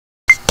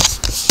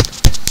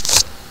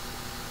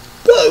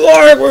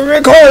like we're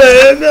recording.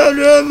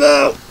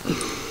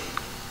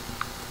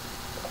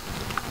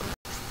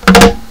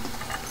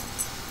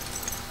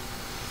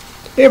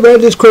 Hey,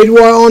 everybody, this is Crazy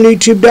Wire on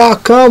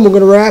YouTube.com. We're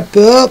going to wrap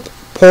up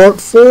part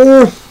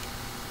 4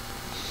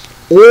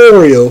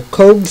 Oreo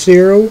Coke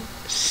Zero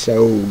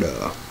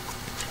Soda.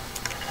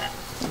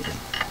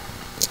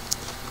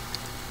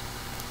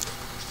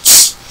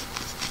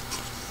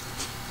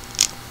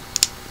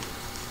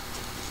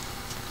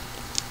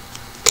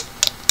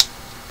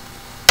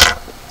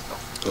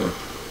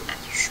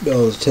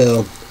 Don't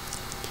tell.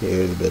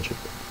 Here's the bitch.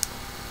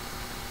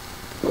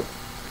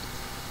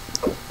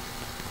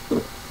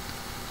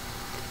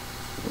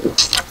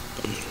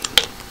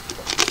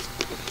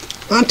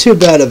 Not too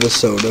bad of a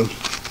soda.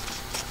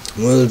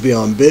 Will it be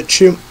on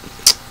BitChute?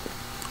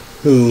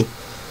 Who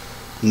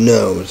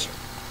knows?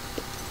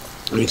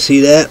 You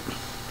see that?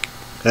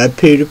 That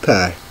Peter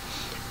Pie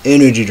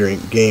energy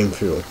drink game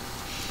fuel.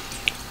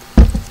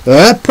 Now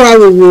that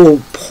probably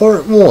will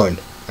part 1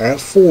 at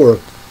 4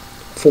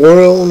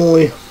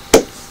 Illinois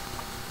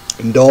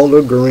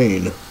Dollar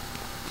Green.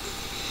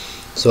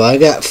 So I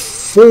got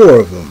 4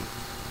 of them.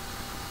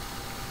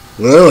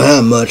 I don't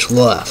have much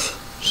left.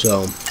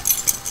 So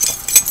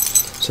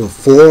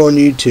 4 on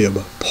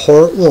YouTube.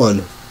 Part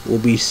 1 will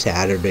be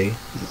Saturday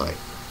night.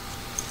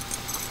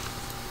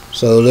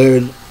 So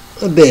there's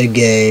a big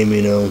game,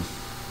 you know.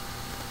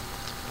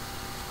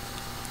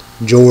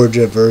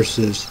 Georgia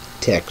versus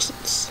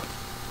Texas.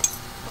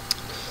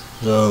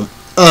 So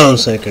I don't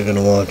think I'm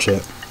gonna watch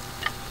it.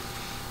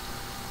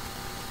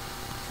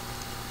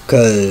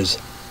 Because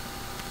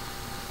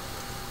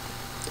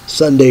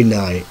Sunday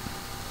night,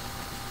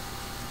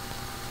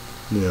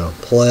 you know,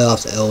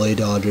 playoffs, LA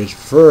Dodgers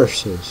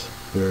versus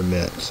New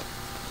Mets.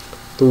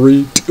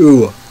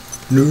 3-2.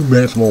 New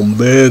Mets won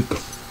big.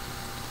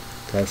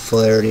 That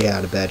Flaherty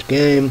had a bad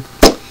game.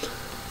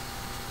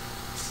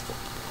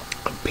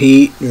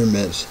 Pete, New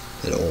Mets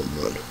hit a home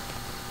run.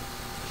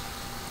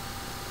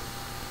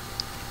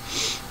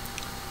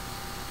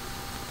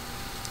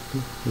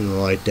 You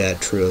know, like that,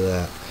 true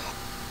that.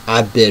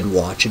 I did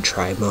watch and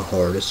tried my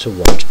hardest to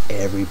watch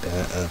every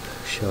bat of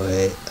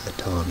Shohei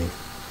Ohtani.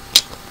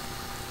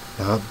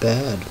 Not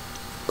bad.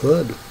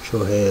 Good.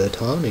 Shohei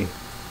Ohtani.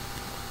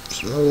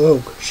 So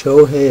woke.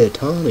 Shohei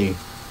Ohtani.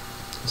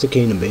 It's a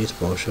king of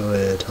baseball.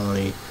 Shohei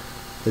Ohtani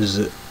is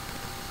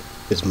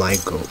my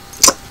goat.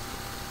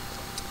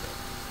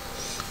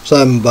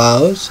 Simon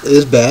Bowers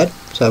is bad.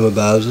 Simon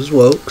Bowers is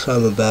woke.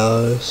 Simon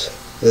Bowers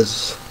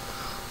is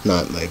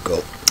not my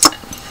goat.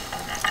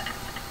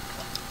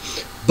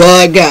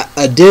 But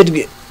I did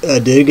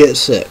get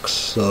 6,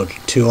 so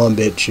 2 on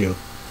BitChute,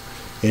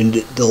 and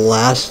the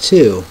last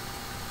 2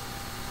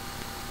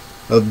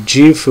 of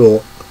G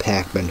Fuel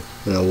Pac-Man,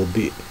 you know, will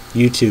be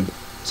YouTube.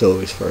 It's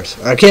always first.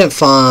 I can't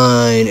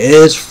find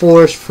it's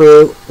Forest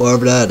Fruit,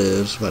 whatever that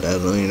is, but I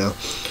don't, you know,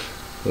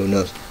 who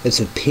knows? It's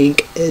a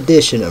pink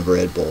edition of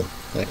Red Bull.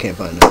 I can't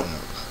find it now.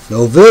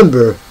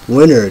 November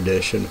winter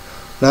edition,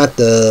 not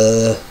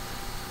the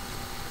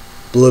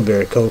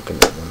blueberry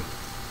coconut one.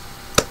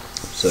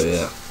 So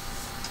yeah.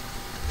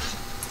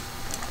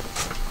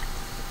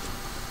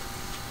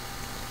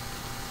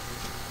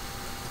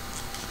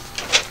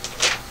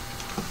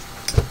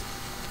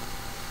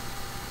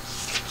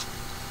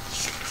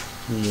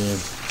 Yeah.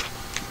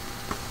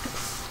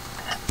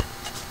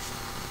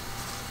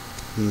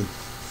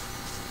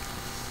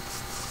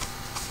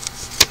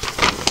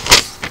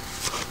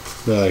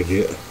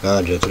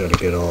 I just gotta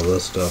get all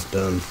this stuff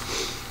done.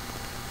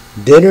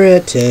 Dinner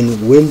at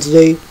 10,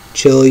 Wednesday,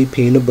 chili,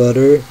 peanut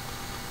butter,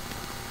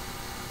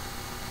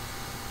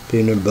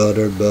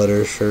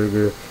 butter,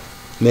 sugar,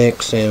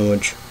 mix,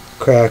 sandwich,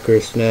 cracker,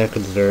 snack,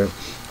 dessert,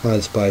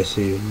 hot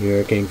spicy, New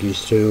York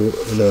Yankees too.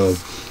 No,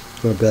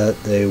 I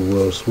bet they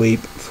will sweep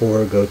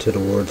 4, go to the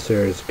World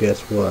Series.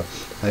 Guess what?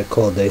 I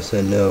called, they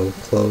said no,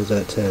 close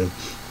at 10.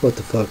 What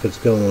the fuck is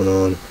going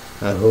on?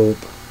 I hope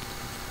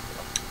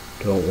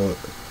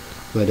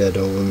my dad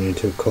don't want me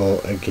to call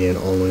again.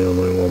 Only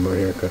one more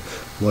haircut.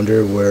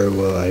 Wonder where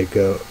will I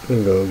go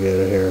get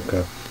a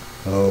haircut.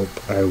 I hope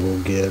I will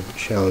give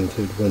Challenge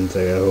Food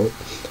Wednesday. I hope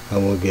I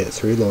will get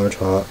 3 large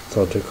hot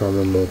salted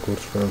caramel mochas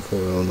from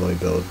Fort Illinois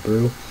Bell's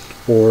Brew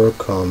or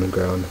Common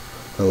Ground.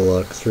 I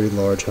like 3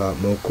 large hot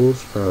mochas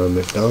from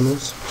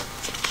McDonald's.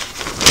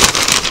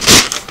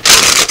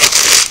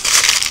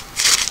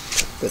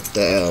 What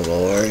the hell,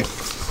 Lord?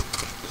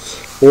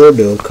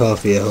 Oreo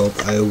coffee. I hope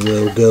I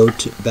will go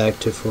back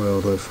to Fort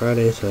Illinois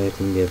Friday so I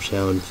can give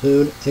Challenge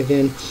Food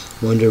again.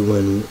 Wonder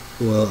when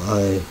will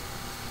I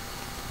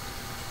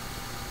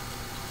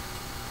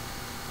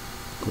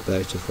go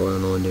back to Fort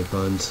Illinois.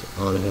 Depends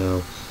on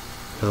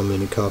how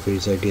many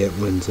coffees I get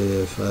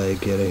Wednesday if I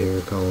get a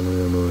haircut in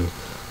Illinois,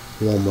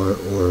 Walmart,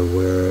 or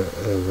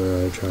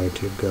wherever I try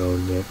to go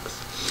next.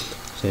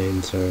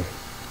 Saints are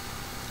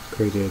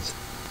crazy.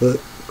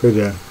 Look.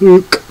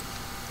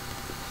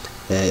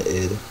 That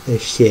is a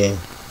shit.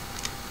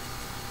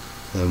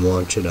 I'm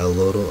watching a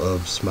little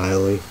of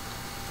Smiley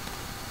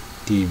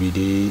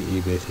DVD,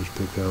 eBay fish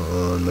pickup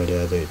on my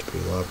dad's HP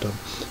laptop.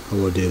 I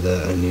will do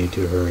that. I need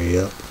to hurry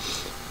up.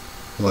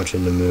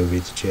 Watching the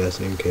movies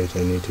just in case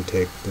I need to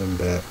take them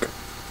back.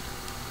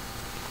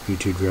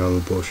 YouTube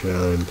drama bullshit.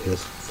 I'm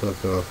pissed.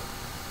 Fuck off.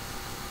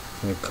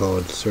 I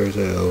called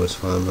Thursday. I was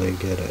finally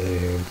get a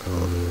hair and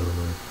call me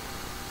online.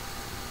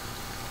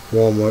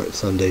 Walmart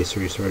Sunday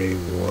 3:30.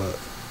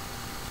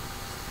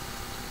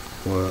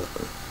 What?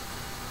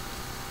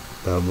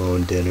 About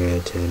mowing dinner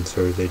at 10.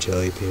 Thursday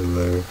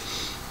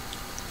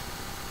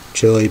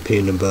chili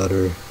peanut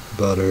butter,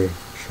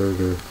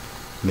 sugar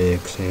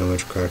mix,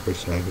 sandwich, crackers,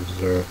 snack,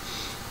 dessert,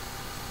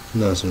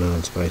 nuts and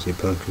non-spicy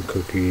pumpkin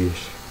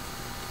cookies.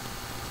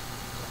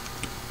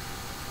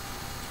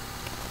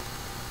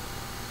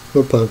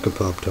 Or pumpkin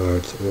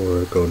Pop-Tarts,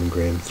 or Golden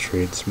Graham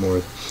treats,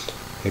 s'mores.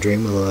 I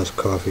drank my last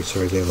coffee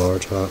Thursday,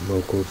 large hot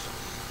mochas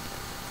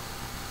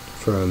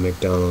from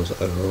McDonald's,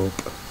 I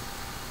hope.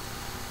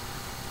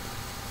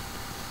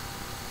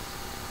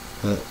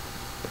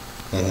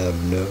 I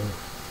have no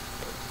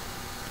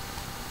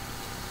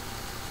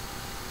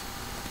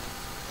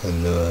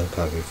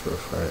copy for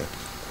Friday.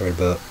 Heard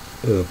about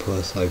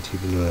Plus Live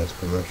TV News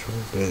commercial,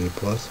 Disney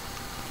Plus.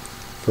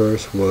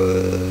 First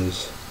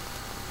was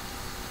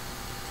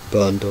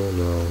bundle,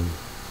 no.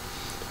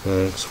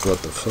 Next, what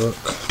the fuck?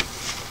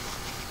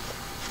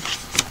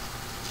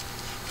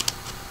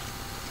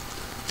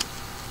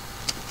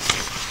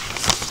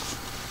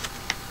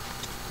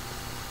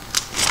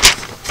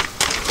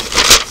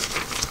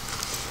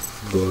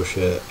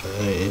 Bullshit.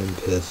 I am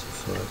pissed the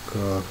fuck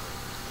off.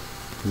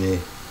 Me.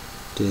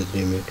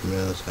 Disney Mickey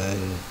Mouse. I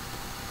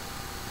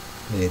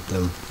hate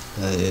them.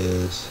 That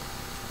is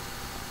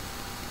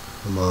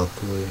a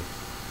monopoly.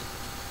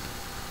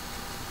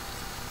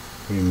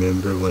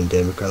 Remember when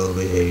Democrats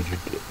lobby hated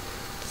it.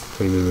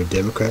 Remember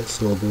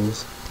Democrats,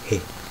 liberals,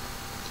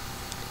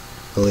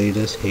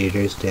 elitists,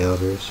 haters,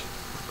 doubters,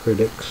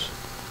 critics,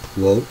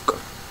 woke,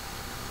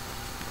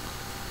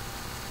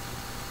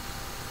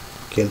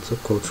 cancel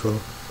cultural,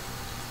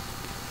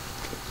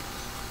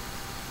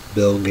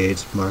 Bill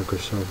Gates,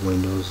 Microsoft,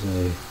 Windows,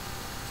 they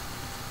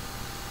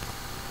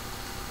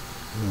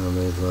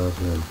love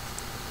him.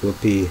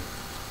 Whoopi,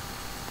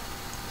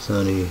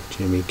 Sonny,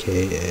 Jimmy,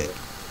 Kimmel,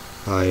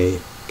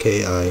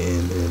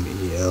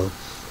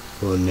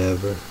 will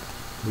never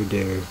be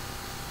dare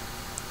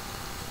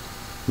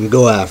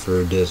go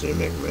after Disney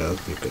Mickey Mouse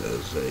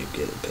because they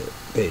get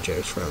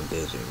paychecks from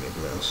Disney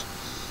Mickey Mouse.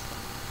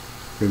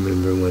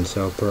 Remember when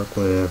South Park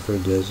went after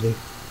Disney?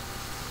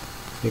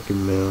 Mickey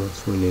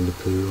Mouse, Winnie the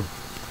Pooh,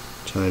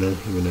 China,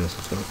 even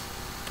SFL.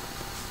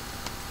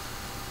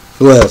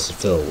 Well,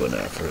 SFL went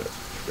after it,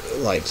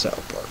 like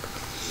South Park.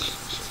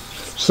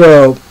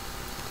 So,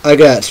 I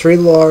got 3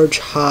 large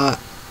hot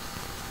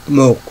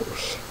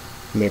mochas,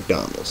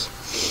 McDonald's.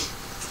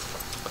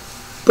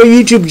 But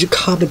YouTube, just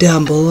comment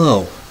down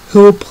below.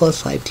 Who will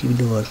Plus Live TV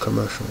do a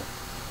commercial?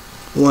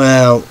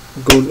 Well,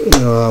 go, you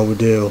know how we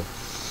do.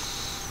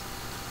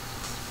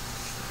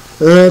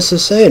 And that's the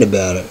saying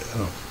about it.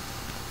 Oh.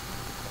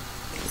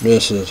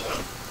 This is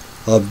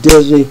of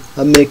Disney,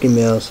 of Mickey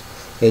Mouse.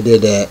 They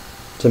did that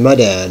to my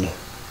dad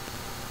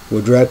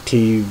with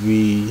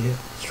DirecTV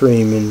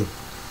streaming,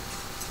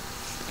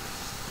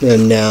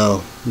 and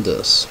now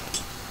this.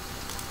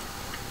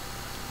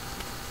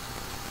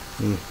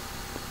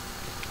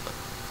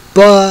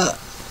 But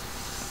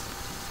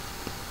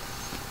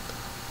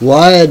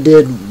why I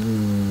did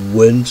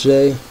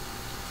Wednesday,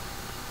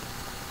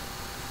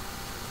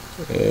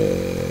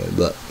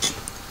 but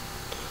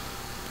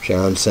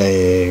John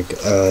saying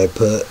I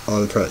put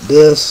on front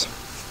this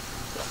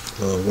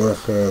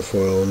worker for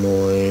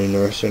Illinois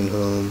nursing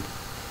home,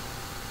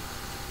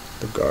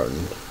 the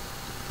garden,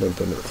 then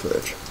put it in the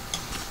fridge.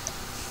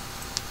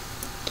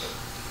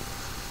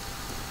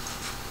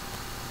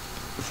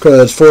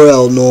 Because for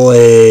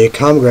Illinois,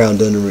 Common Ground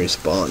didn't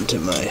respond to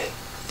my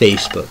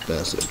Facebook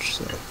message.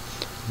 So.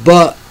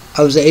 But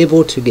I was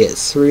able to get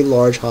 3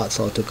 large hot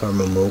salted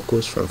caramel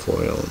mochas from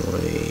For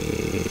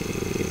Illinois.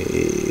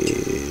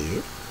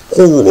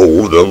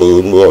 Hello,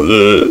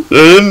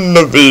 in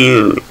the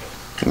beer.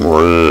 No,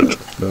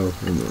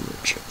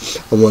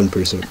 I'm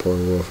 1% poor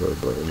warfare,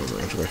 but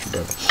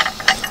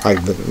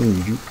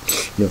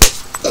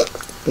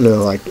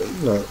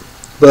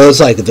but it's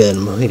like the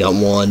Venom. He got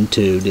 1,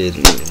 2,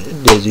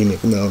 Disney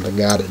Mickey Mouse. I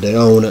got it. They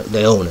own it.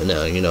 They own it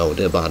now. You know,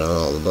 they're buying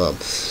all of them.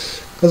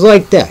 It's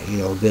like that. You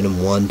know,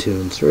 Venom 1, 2,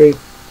 and 3.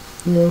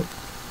 You know,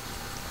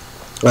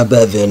 I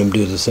bet Venom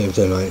do the same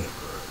thing. Like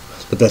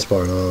the best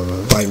part,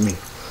 like me.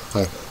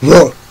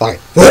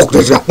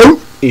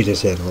 He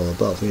just hit all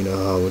above. You know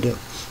how we do.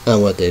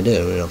 And what they do.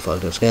 You know, fuck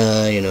this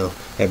guy. You know,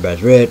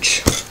 everybody's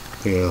rich.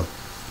 You know,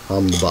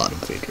 I'm the bottom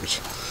feeders.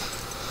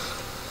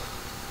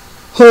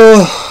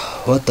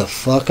 What the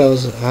fuck?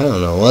 I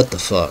don't know what the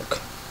fuck.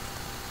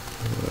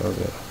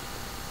 Okay.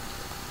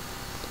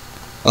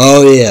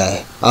 Oh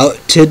yeah.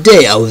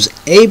 Today I was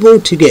able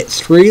to get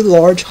 3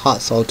 large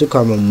hot salted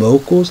caramel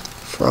mochas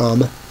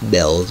from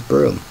Bell's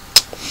Brew.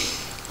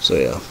 So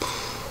yeah.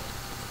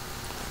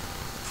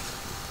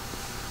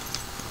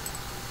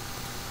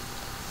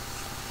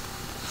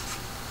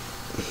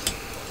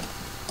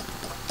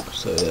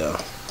 So yeah,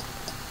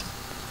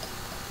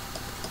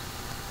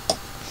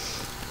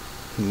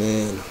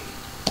 man,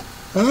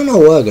 I don't know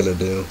what I'm gonna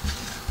do.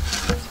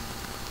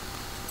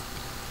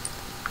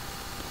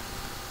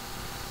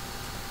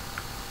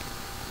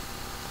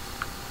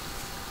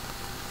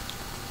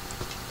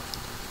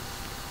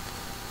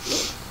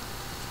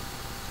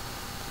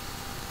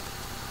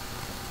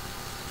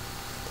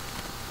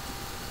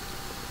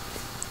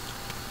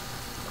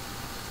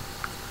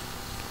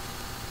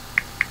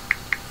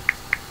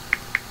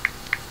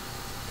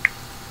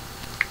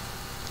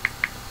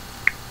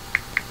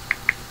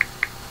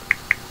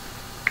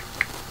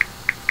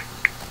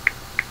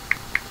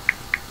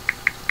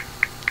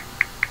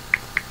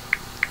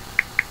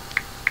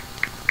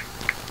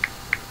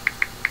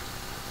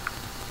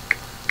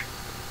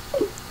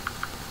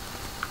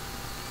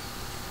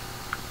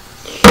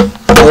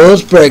 Well,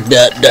 let's break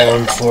that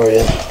down for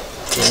you.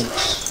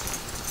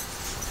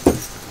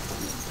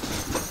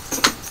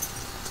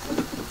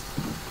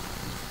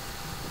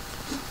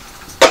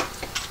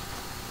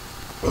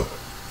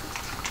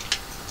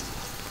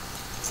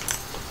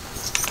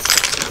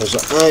 Because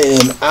I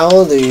am out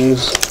of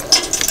these.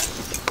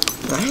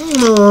 I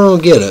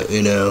don't get it,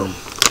 you know.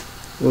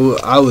 Well,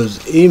 I was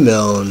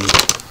emailing,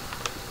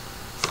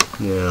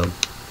 you know,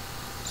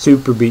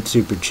 Super Beat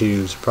Super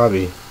Chews,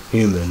 probably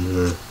human,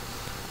 or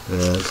yeah,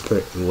 that's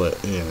pretty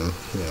what, you know,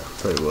 yeah,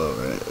 pretty well,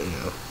 right, you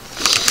know.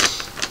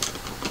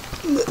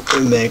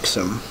 It makes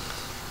them.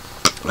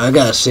 I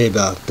gotta say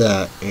about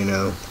that, you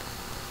know.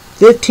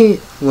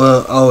 15,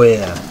 well, oh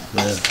yeah,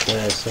 yeah,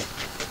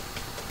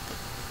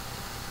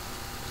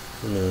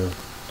 yeah.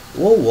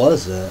 What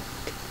was that?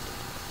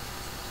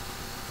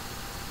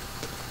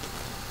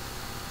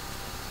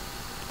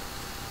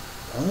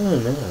 I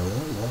don't know,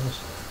 what was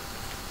that?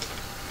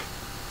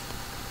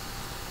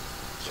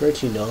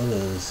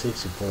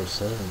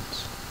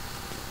 $13.64.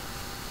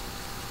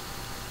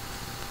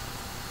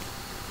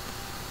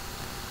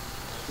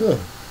 Huh,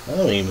 I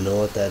don't even know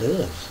what that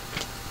is.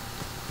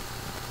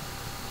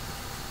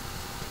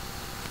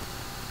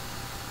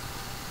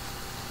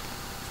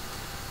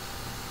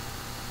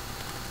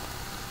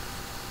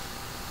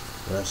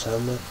 That's how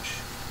much?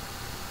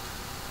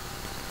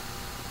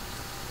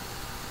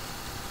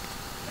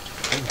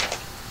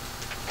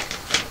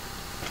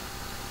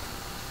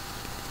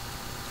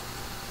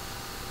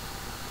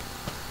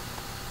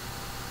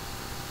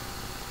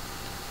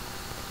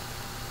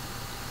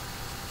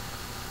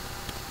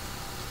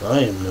 I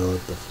don't even know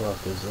what the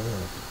fuck is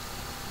that.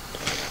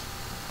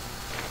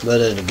 But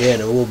then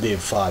again, it will be a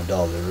 $5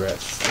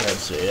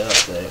 that's the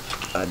update.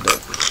 I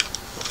don't.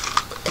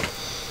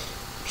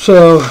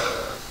 So,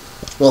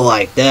 well,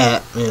 like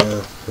that,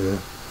 yeah,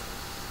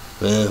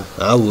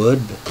 I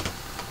would.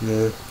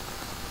 Yeah.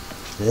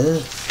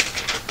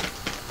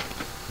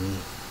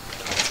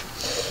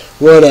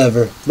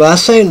 Whatever. But I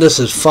was saying this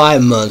is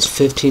 5 months,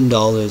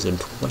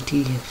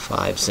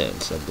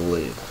 $15.25, I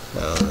believe. I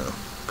don't know.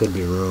 Could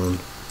be wrong.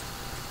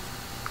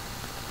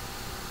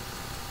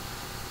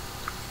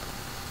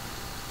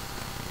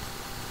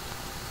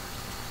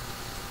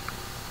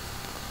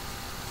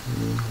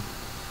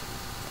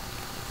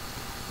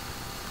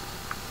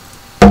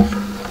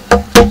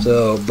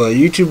 So, but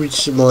YouTube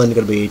is going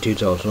to be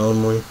 $2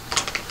 only.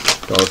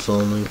 Adults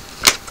only.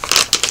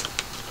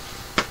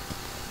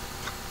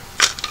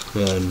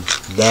 And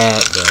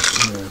that,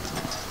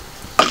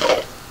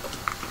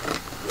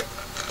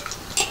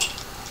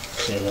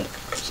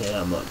 say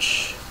how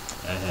much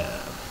I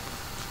have.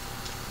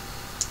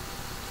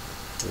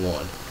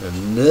 1.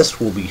 And this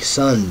will be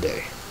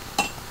Sunday.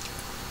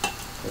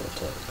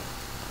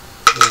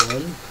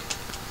 1,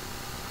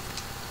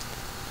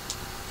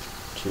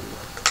 2.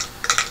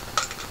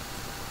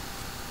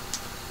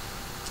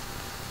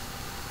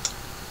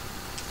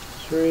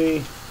 3,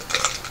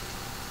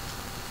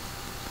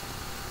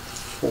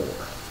 4.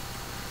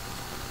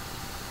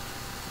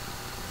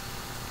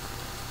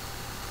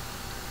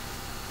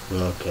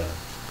 Okay,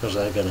 because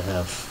I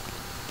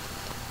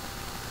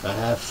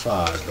have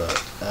 5,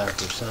 but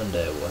after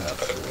Sunday we'll have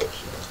 4.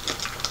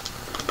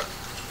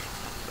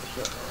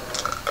 So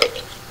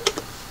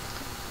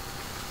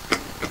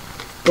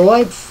the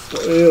light,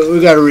 we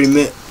got to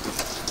remit.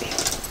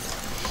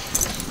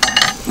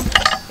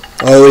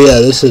 Oh yeah,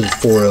 this is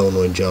for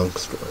Illinois junk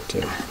store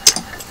too.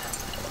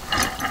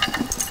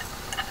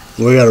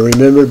 We gotta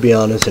remember, be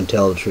honest, and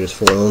tell the truth.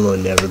 For Illinois,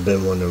 never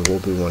been one. There will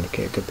be one.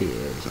 Can't compete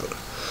with Arizona.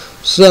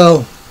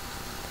 So,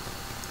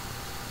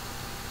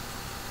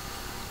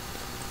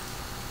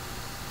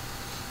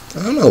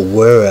 I don't know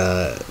where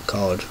at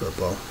college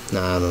football.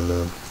 Nah, I don't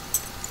know.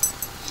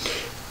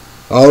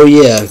 Oh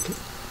yeah,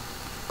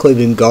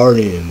 Cleveland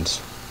Guardians.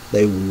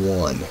 They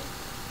won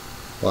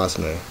last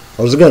night.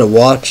 I was gonna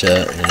watch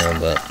that, you know,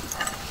 but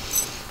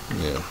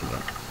yeah,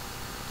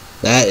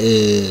 that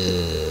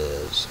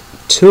is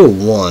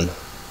 2-1.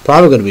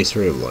 Probably gonna be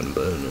 3-1,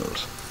 but who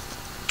knows?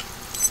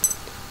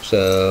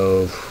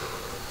 So,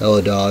 LA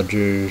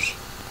Dodgers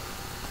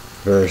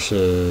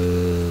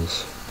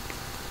versus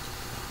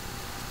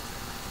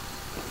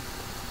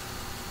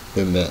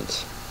the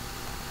Mets.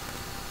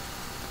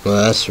 Well,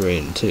 that's three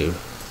and two.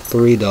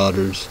 3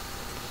 daughters.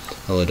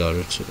 Only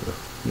daughter 2.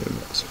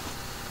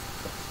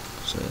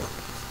 So, yeah.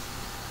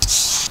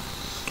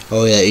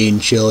 Oh yeah, eating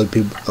chili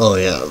people. Oh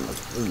yeah.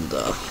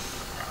 The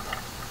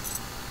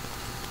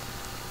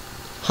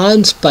hot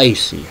and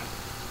spicy.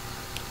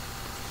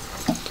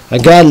 I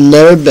got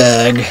another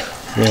bag.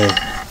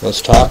 Yeah,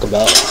 let's talk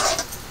about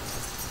what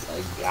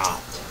I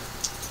got.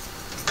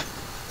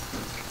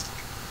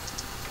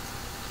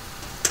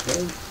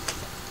 Okay.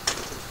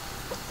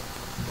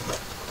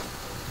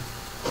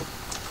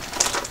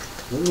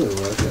 Let me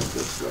look at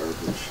this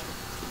garbage.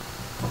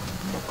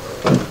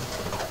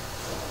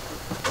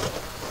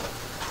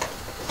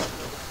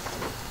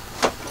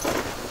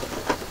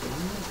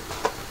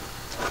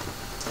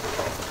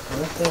 I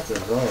think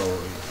there's all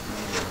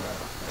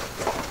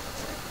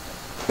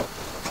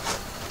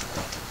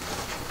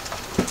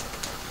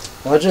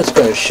I'm just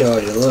going to show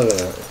you. Look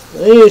at it.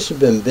 They used to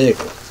have been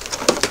bigger.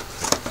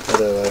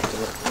 But I like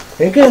it.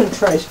 You're going to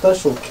try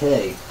Special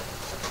K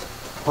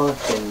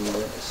pumpkin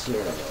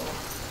cereal.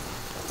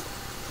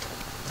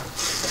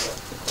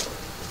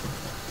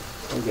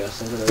 I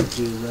guess I'm going to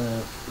do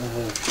that.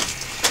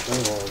 Show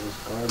all this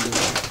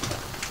garbage.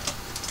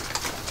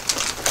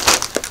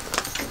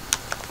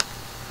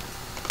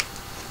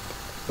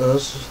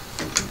 Those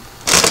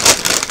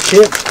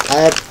chip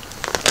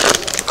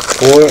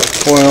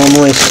for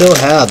Illinois still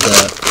have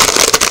that.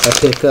 I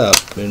pick up,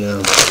 you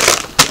know.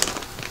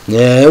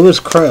 Yeah, it was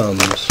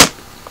crumbs.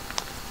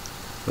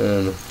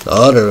 And the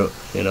other,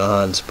 you know,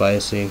 hot and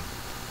spicy.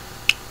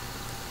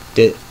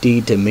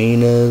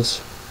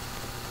 Vitaminas,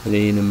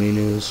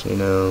 you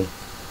know,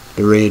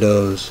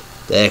 Doritos,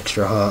 the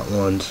extra hot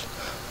ones.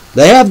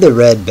 They have the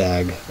red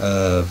bag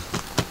of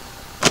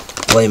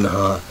Flamin'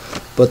 Hot,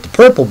 but the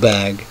purple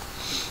bag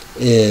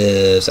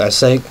is, I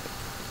think,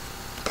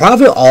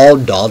 probably all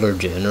Dollar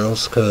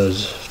Generals,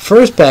 because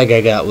first bag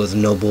I got was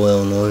Noble,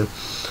 Illinois,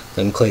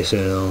 then Clayton,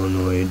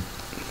 Illinois.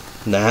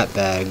 That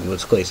bag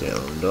was Clayton,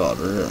 Illinois, Dollar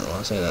General.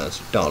 I say that's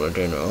Dollar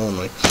General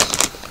only.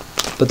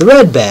 But the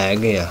red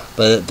bag, yeah,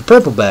 but the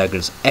purple bag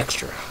is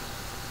extra.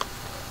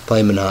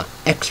 Flamin' Hot,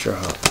 extra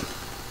hot.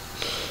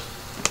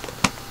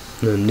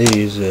 And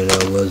these, you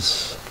know,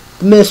 was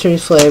the mystery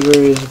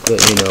flavors,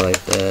 but you know,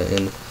 like that,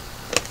 and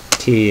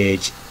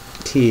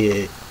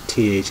THAI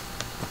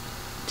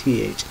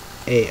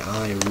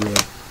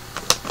RIP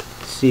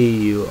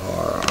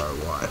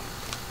CURRY.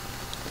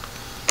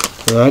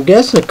 Well, I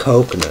guess a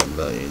coconut,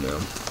 but you know.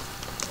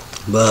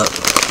 But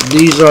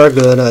these are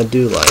good. I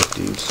do like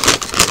these.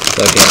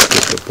 So I guess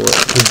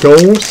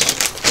those.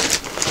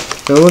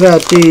 Then we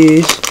got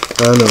these.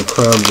 I don't know,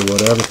 crumbs or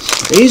whatever.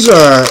 These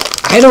are,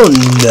 I don't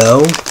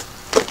know,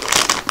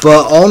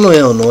 but all in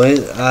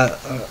Illinois,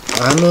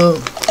 I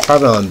know,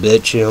 probably on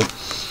BitChute.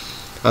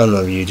 I don't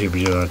know if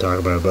YouTubers know what I'm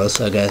talking about,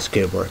 but I guess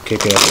kick it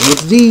up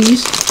with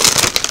these.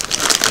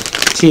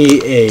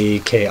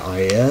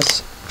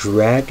 TAKIS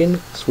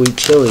Dragon Sweet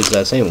Chilies.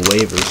 That same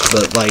wavers,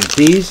 but like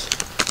these,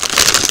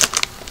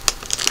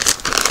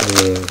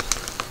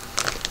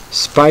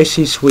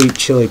 spicy sweet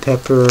chili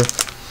pepper.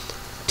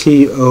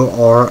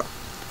 TORTILL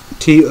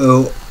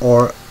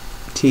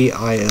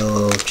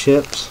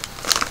chips.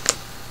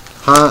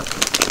 Hot.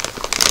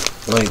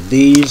 Like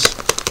these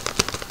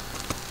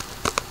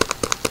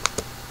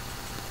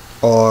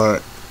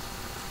are,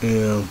 you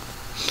know,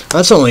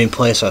 that's the only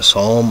place I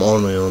saw them.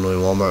 Only Illinois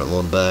Walmart,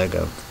 little bag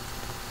of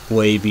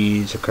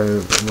wavies, or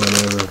curve,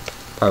 whatever.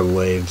 Probably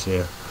waves,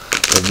 yeah.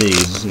 But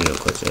these, you know,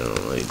 because they don't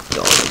really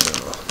Dollar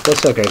General.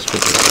 That's like I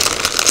speak.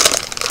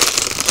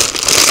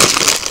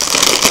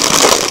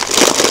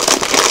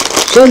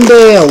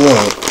 Sunday I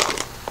won't.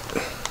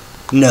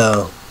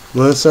 No.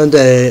 Well,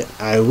 Sunday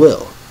I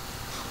will.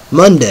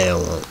 Monday I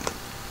won't.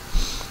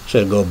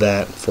 Should go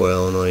back for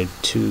Illinois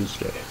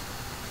Tuesday.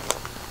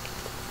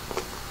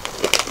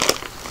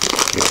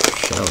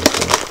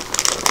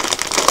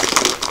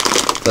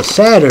 But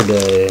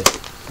Saturday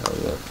I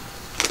won't.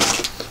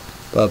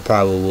 But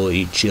probably will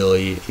eat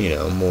chili, you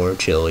know, more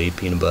chili,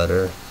 peanut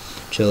butter.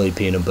 Chili,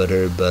 peanut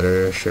butter,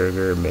 butter,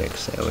 sugar,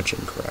 mix, sandwich,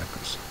 and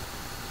crackers.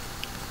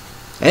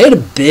 I ate a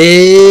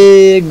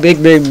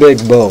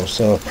big bowl,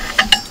 so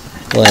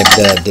like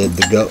that did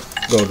the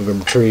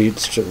Golden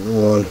Treats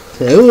one.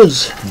 It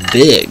was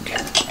big,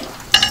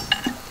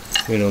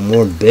 you know,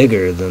 more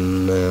bigger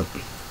than that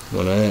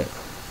when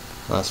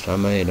last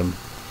time I ate them.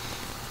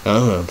 I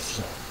don't know.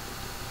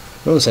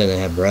 I don't say they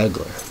have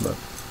regular, but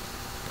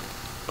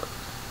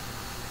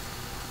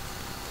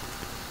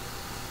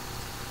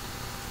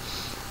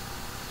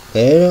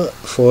they don't.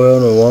 Foil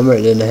and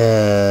Walmart didn't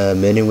have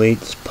mini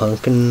wheats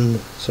pumpkin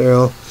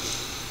cereal,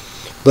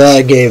 but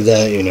I gave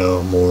that, you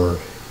know, more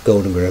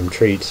Golden Graham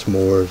Treats,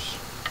 s'mores.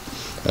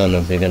 I don't know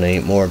if you're gonna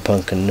eat more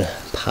pumpkin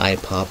pie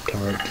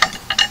Pop-Tarts.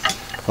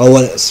 Oh,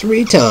 well,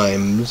 3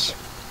 times,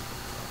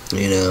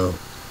 you know,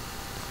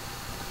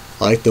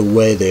 like the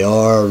way they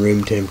are,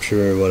 room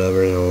temperature,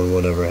 whatever, you know,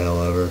 whatever,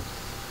 however.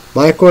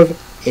 Microwave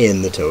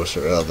in the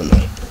toaster oven.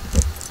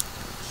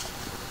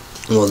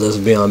 Will this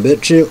be on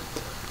BitChute?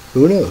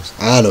 Who knows?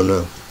 I don't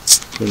know.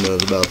 Who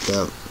knows about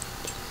that?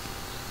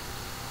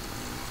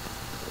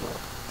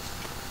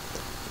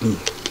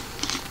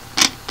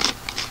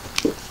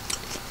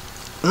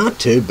 Not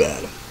too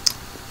bad.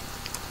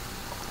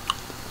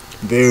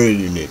 Very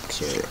unique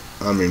soda.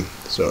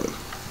 Soda.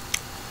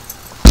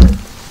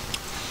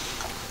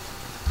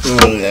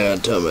 Oh, yeah, I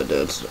gotta tell my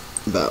dad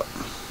about.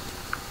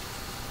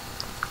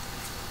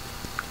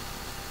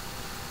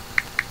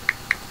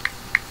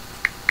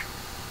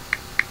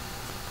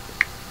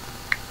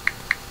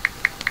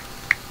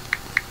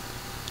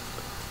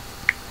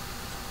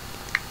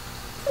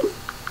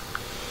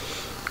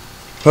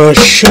 I'll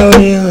show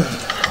you.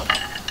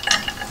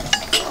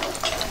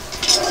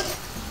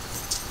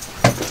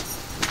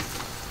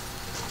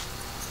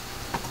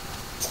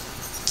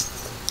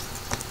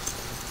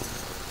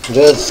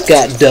 Just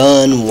got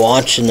done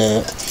watching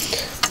it.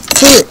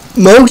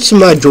 Most of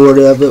my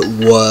majority of it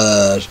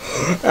was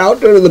out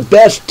there the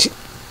best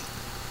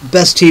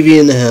TV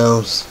in the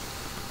house.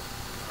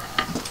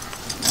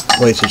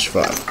 PlayStation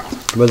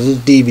 5. But it's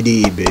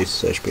DVD based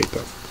such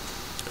paper.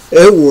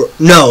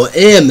 No,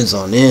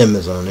 Amazon. And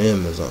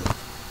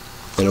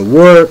it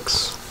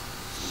works.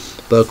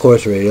 But of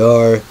course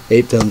radar.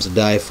 8 Films to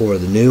Die For,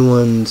 the new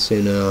ones,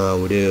 we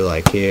do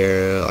like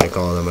here, like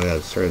all of them. I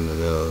gotta turn the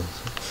nose.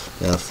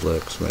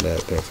 Netflix, my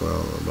dad paid for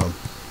all of them.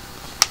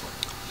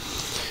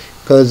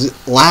 Because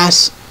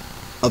last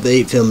of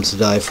 8 Films to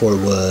Die For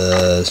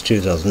was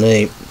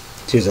 2008,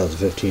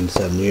 2015,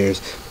 7 years.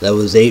 That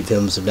was 8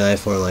 Films to Die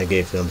For, like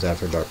 8 Films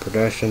After Dark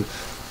Production.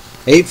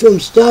 8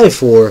 Films to Die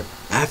For,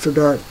 After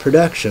Dark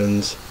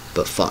Productions,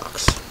 but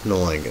Fox, no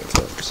longer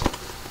Films.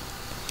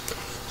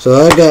 So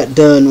I got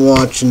done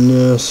watching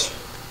this.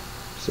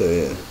 So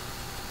yeah.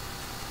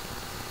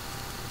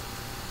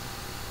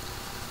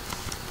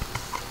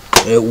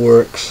 It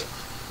works.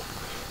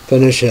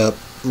 Finish up,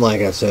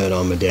 like I said,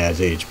 on my dad's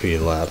HP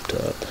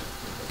laptop.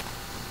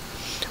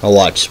 I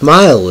watched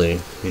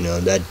Smiley,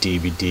 that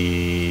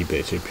DVD,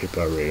 basic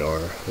people radar,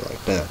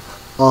 like that,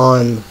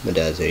 on my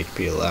dad's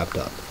HP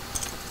laptop.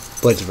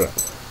 But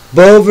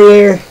over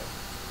there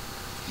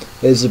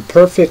is the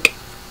perfect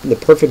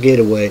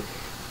getaway.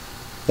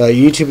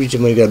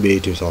 YouTube gotta be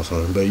 82 sauce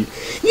on it, but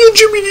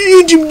YouTube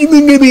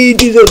gotta be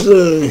 82 sauce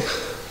on it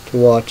to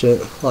watch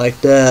it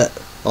like that.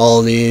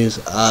 All these,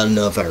 I don't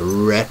know if I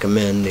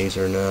recommend these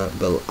or not,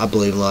 but I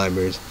believe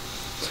libraries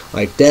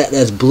like that.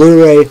 That's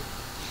Blu-ray,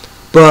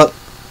 but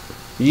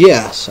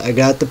yes, I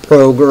got the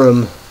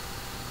program,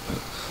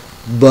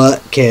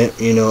 but can't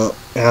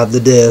have the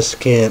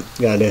disc.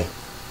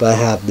 But I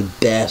have the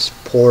best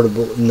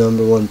portable,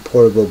 #1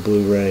 portable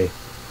Blu-ray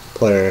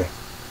player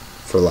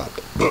for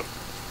laptop.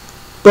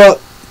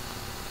 But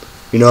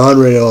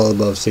unrated all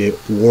above. See, it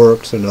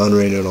works, and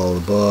unrated all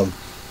above.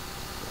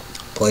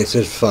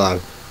 PlayStation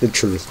 5. The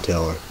truth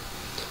teller.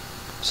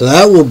 So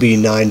that will be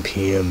 9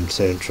 p.m.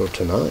 Central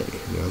tonight.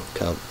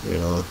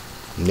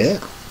 Yeah,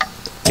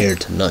 here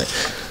tonight.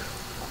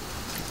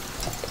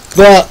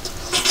 But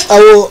I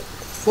will.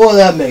 Well,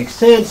 that makes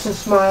sense. To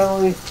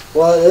Smiley.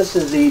 Well, this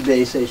is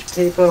eBay's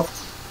HP.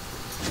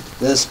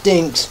 This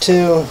stinks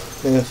too.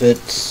 If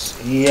it's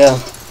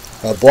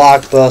a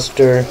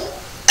Blockbuster,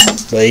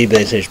 but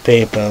eBay's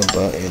HP. But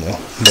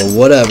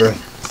whatever.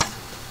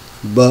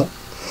 But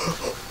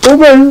oh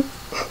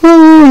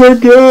my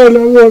god,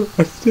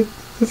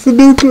 it's a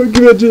new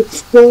Pokemon just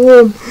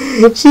spawned.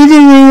 It's a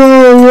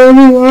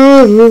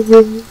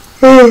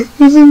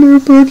new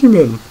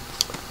Pokemon.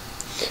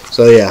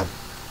 So yeah.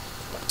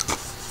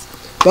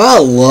 But I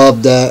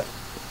love that.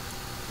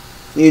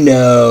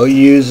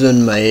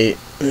 Using my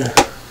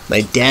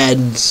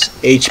dad's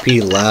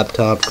HP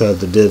laptop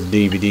because of this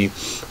DVD.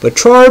 But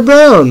Charlie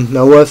Brown,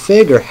 now what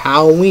figure?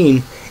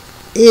 Halloween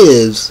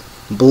is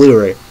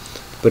Blu-ray.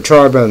 But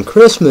Charlie Brown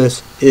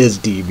Christmas is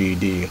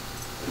DVD.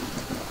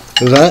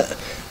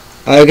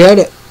 I got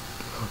it.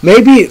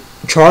 Maybe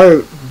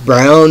Charlie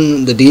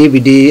Brown, the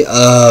DVD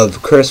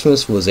of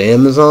Christmas, was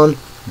Amazon,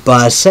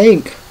 but I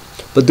think.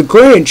 But the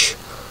Grinch,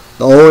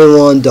 the only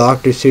one,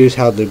 Dr. Seuss,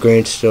 how the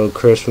Grinch Stole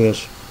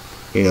Christmas,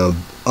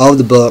 of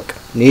the book.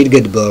 Need to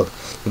get the book.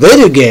 The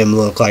video game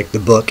looked like the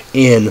book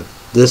in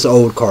this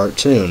old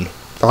cartoon.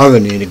 Probably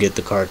need to get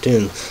the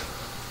cartoon.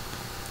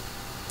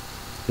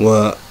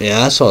 Well,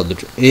 yeah, I saw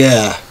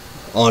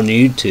on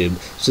YouTube.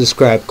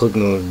 Subscribe, click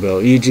on the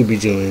bell. YouTube be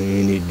doing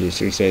you need to do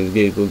 3 things.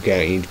 Get a Google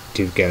account,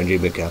 YouTube account,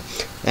 Gmail account.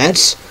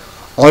 That's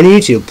on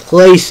YouTube,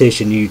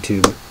 PlayStation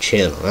YouTube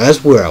channel.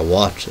 That's where I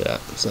watch that.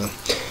 So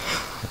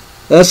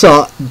that's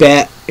all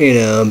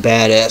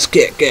badass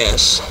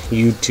kick-ass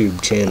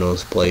YouTube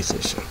channels,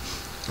 PlayStation.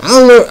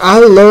 I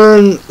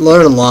learn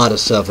a lot of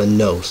stuff and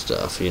know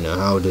stuff.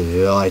 How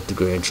to like the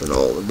Grinch and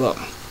all the above.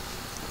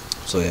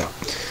 So yeah.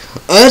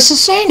 That's the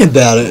saying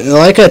about it.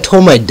 Like I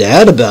told my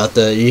dad about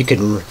that, you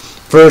can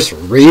first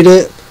read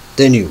it,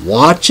 then you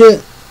watch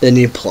it, then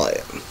you play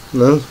it.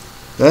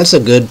 That's a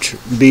good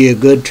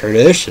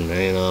tradition.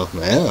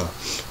 Yeah.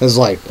 It's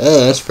like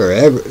that's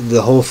forever.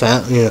 The whole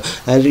family.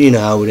 As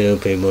how we do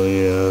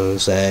people.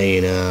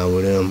 Say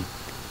we do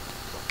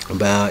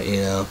about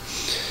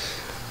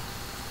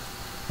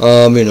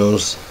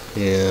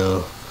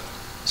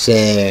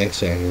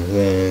sex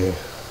and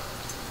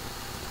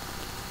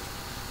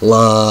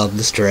love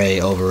the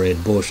straight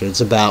overrated bullshit.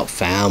 It's about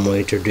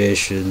family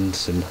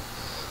traditions and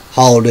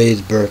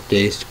holidays,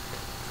 birthdays,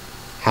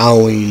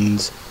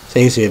 Halloween's,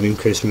 Thanksgiving,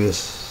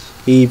 Christmas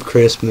Eve,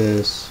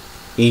 Christmas,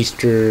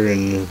 Easter,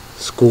 and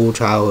school,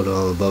 childhood,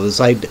 all above. It's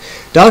like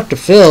Dr.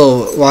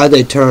 Phil, why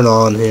they turn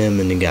on him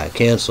and he got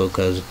canceled,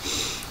 because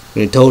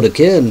he told the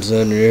kids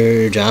on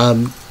their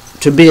job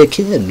to be a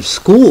kid,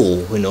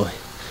 school,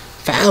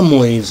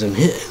 families, and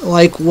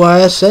like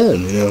what I said,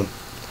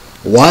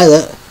 why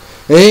that.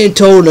 And he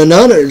told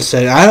another,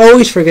 said, I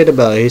always forget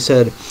about it. He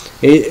said,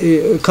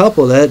 a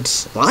couple,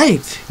 that's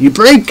life. You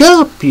break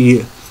up,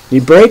 you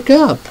break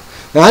up.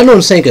 Now, I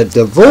don't think a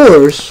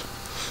divorce,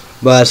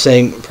 but I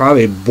think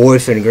probably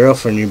boyfriend and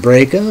girlfriend, you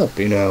break up,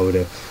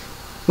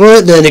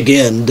 Well, then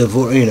again,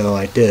 divorce,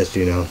 like this,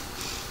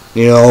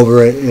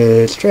 over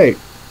it, straight.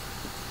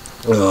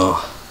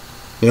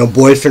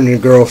 Boyfriend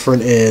and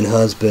girlfriend and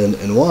husband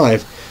and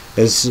wife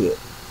is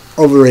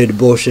overrated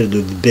bullshit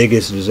of the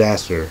biggest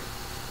disaster.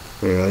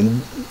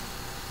 And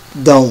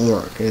don't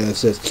work.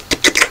 It's just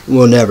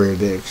will never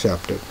be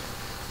accepted.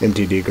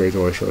 MTD grades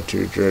always show to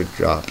your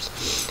jobs.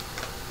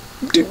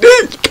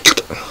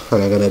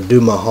 And I gotta do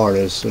my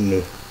hardest in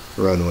the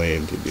runway.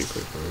 MTD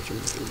grades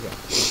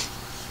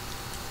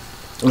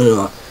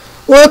always.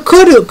 Well, it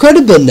could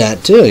have been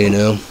that too.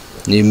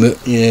 You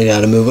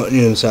gotta move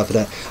on, stuff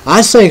like that.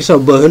 I think so,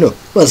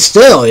 but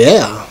still,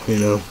 yeah,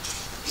 yeah,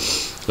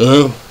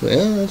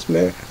 that's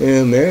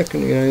America.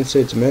 American, United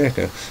States,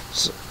 America.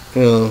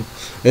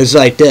 It's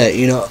like that,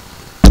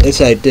 It's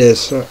like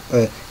this.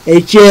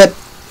 Hey, Chip,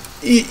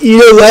 you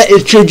know what?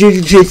 It's true.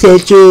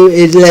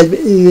 It's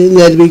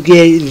lesbian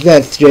gay. It's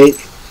not straight.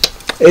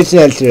 It's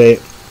not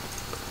straight.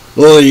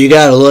 Well, you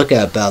gotta look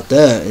at about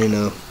that,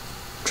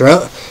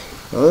 Trump.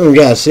 You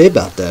gotta see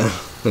about that.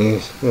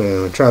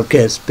 Trump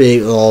can't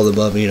speak all the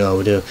above, we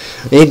do.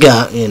 He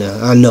got,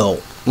 I know,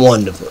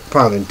 wonderful,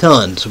 probably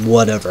tons,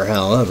 whatever,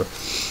 however.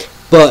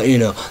 But,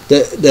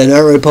 they're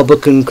not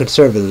Republican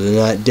conservative.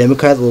 They're not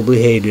Democrat, will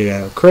be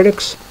hated.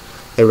 Critics,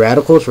 they're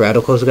radicals.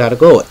 Radicals gotta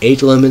go.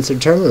 Age limits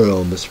and term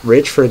limits.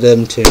 Rich for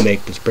them to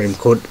make the Supreme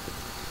Court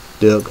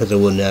do it, because it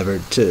will never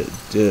do it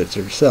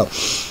to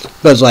itself.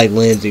 But it's like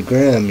Lindsey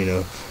Graham,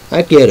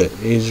 I get it.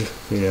 He's,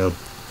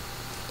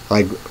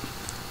 like,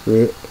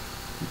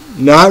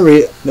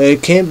 they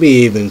can't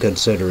be even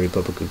considered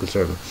Republican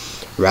conservative.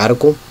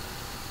 Radical,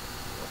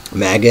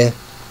 MAGA,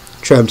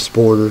 Trump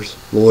supporters,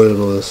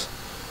 loyalists,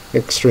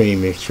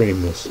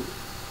 extremists.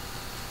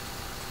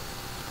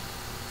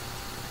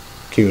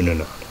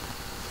 QAnon.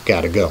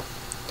 Gotta go.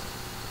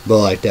 But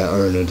like that,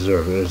 earn and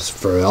deserve it. It's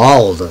for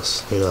all of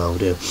us,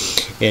 the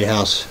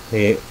in-house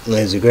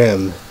Lindsey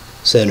Graham,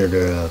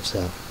 Senator of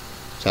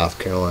South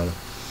Carolina.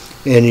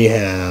 And you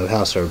have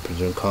House of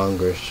Representatives,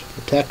 Congress,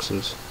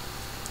 Texas.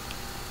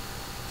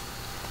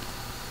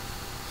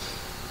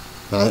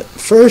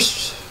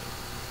 First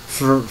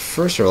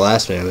or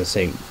last name, I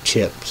think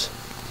Chips.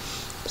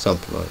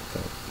 Something like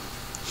that.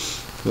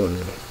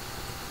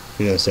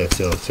 Say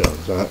Phil.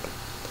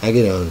 I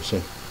get on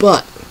understand.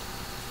 But,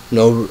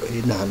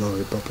 he's not no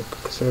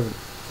Republican conservative.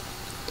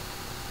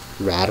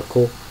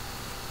 Radical.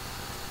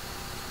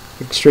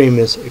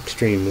 Extremist.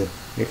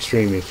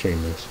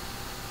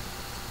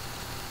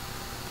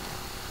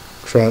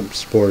 Trump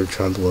supporter,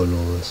 Trump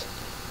loyalist.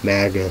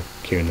 MAGA,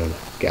 QAnon.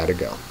 Gotta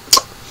go.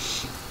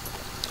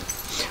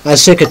 I'm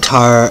sick of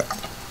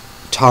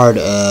tired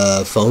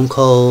of phone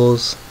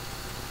calls,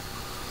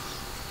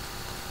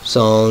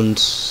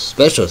 songs,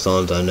 special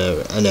songs. I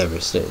never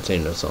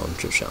seen no song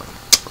to show.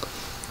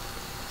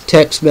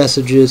 Text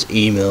messages,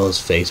 emails,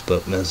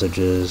 Facebook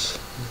messages,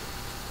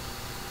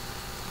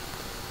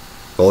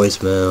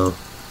 voicemail,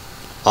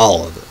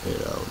 all of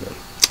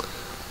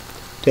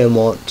it. 10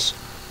 wants.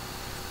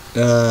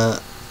 Dr.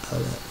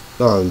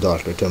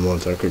 10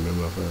 wants. I couldn't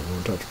remember if I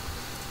want to touch.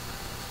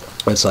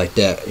 It's like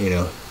that,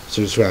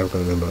 Subscribe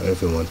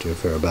if you want to.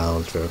 Fair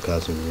balance, fair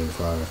cousin,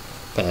 fire,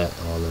 Pat,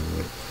 all of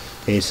them.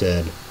 He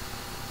said,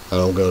 I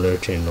don't go there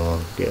too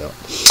long. Get out.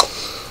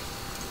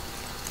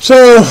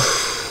 So,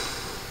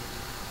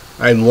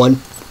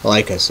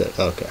 like I said,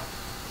 okay.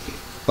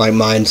 My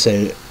mind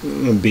saying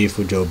beef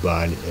with Joe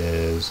Biden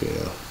is,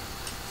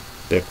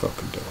 big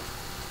fucking deal.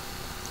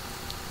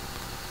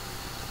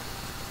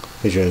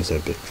 He shouldn't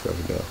have said big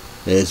fucking deal.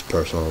 It is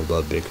personal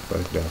above big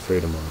fucking deal.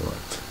 Freedom of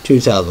life.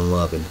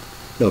 2011.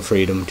 No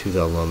freedom,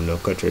 2011, no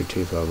country,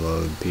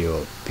 2011,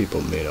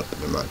 people made up in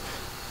their mind.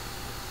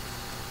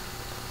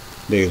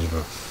 Biggest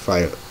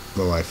fight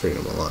my life,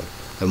 freedom of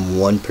life. I'm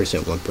 1%,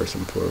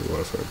 1% poor,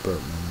 welfare,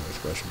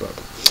 special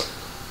button.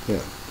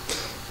 Yeah.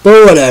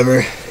 But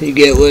whatever, you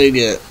get what you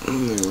get.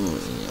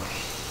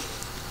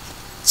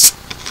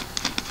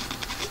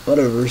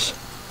 Whatever's.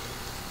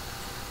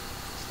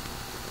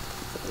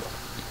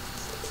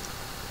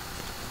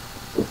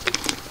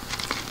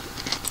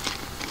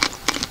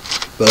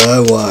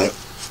 But why?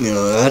 I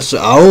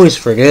always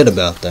forget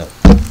about that.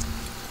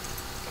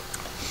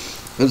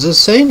 There's a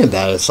saying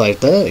about it, it's like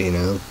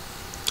that,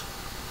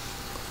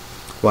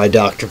 Why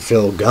Dr.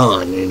 Phil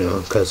gone,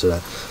 because of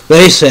that.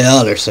 They say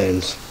other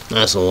things.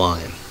 That's a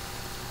lie.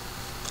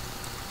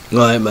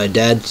 Like my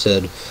dad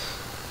said,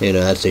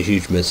 that's a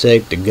huge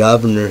mistake. The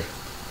governor,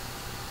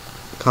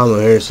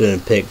 Kamala Harris,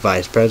 didn't pick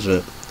vice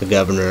president. The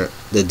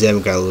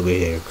Democrat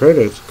Liberty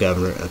critics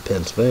governor of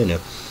Pennsylvania,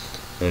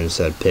 and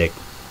instead pick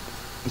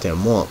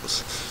Tim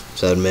Walz.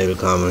 Said maybe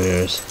Kamala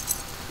Harris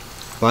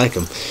like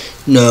him.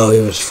 No,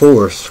 he was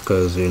forced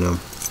because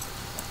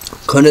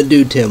couldn't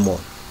do Tim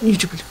Walz. You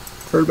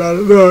heard about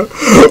it? No.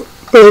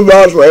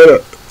 Months later.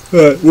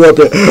 What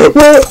the?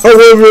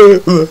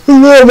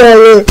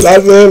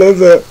 That's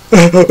it.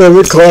 Let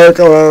me Clark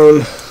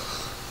alone.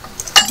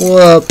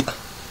 Whoop.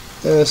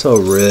 They're so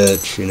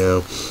rich,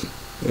 and,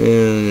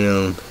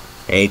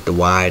 ate the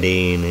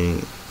Whitey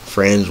and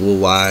friends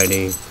with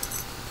Whitey.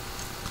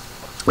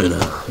 We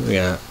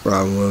got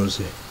Robin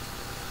Williams.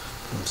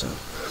 So,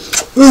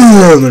 I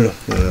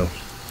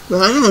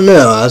don't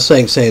know. I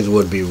think things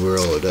would be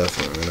real,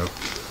 definitely,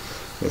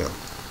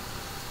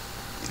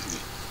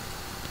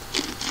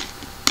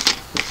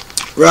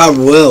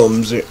 Robin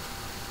Williams,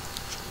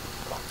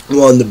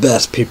 one of the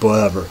best people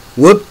ever.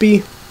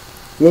 Whoopi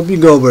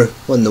Goldberg,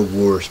 one of the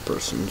worst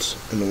persons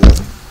in the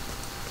world.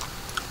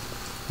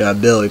 You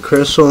got Billy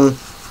Crystal.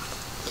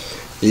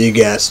 You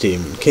got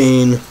Stephen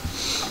King.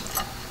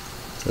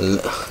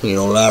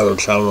 That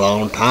was a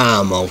long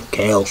time on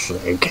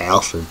Kelsey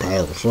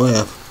Taylor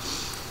Swift.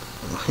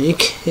 You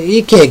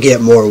can't get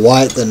more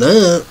white than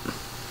that.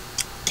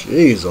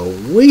 Jeez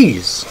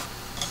Louise.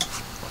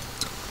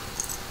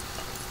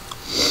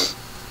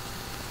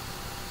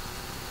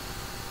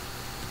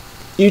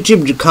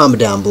 YouTube, to comment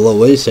down below.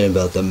 What do you say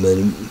about the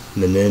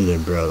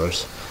Menendez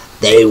brothers?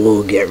 They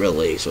will get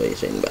released. What do you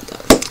think about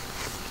that?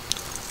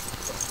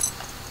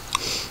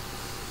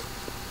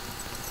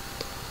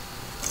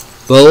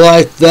 But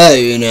like that,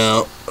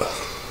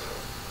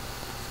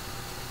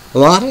 a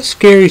lot of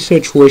scary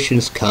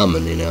situations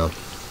coming,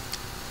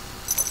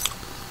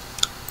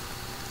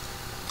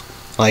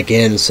 Like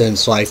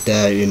innocents like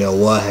that,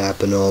 what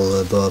happened all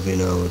the above,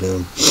 with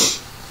them.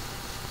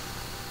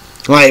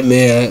 Like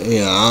me,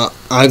 I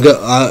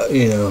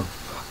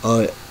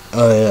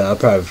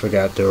probably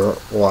forgot to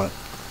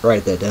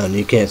write that down.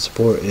 You can't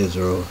support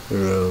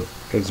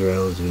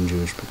Israelis and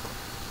Jewish people.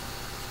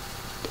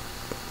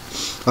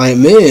 Like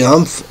me,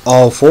 I'm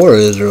all for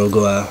Israel.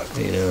 Go out,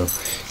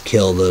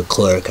 kill the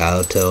clerk,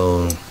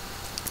 hotel,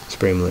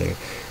 supreme leader.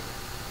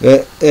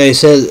 They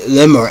said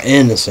them are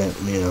innocent,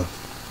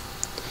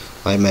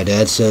 Like my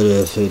dad said,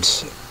 if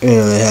it's,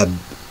 they have,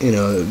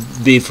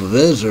 beef with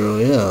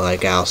Israel,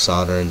 like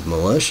Al-Sadr and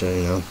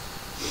militia,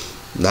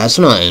 that's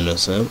not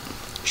innocent.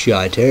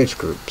 Shiite terrorist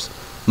groups.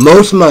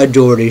 Most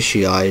majority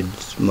Shiite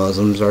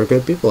Muslims are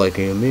good people like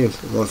you and me,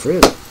 want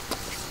freedom.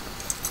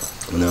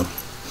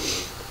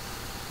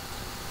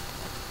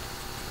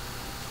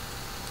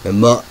 And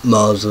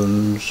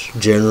Muslims,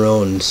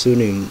 general, and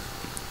Sunni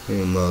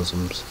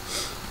Muslims.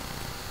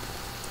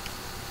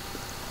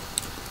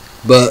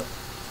 But,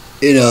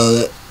 they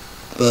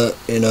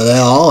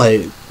all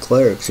hate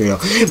clerics, Be like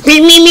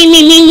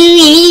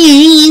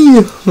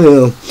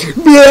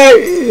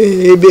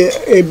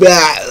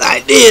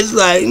this,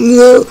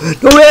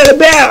 don't let it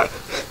back.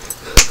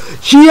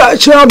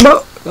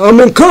 I'm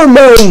in come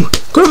on,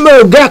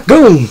 got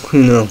go,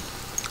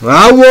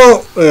 I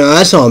want,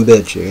 that's on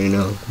bitch,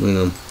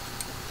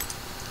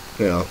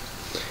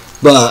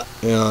 But,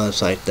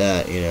 it's like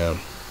that,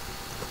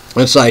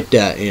 It's like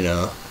that,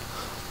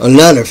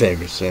 Another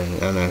favorite thing,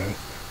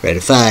 afraid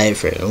to fight,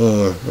 afraid to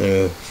war,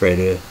 afraid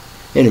to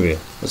interview.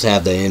 Let's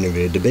have the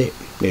interview debate.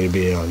 Need to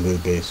be on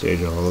good base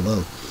stage all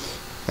along.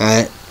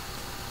 Alright?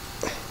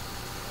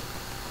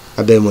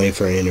 I've been waiting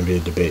for an interview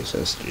debate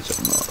since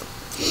 2000.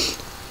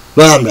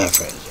 But I'm not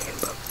afraid of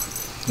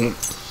it.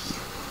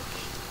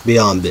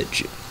 Beyond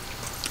bitch.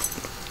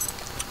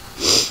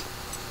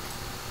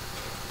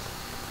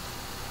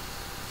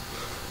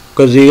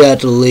 Because you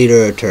got the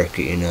leader of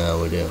Turkey, how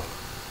we do.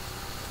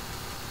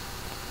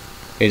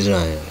 He's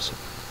not innocent.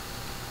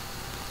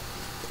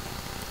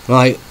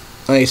 Like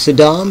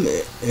Saddam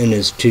and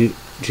his two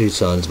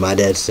sons, my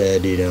dad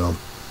said,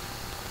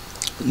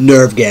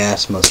 nerve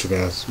gas, mustard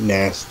gas,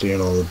 nasty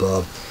and all the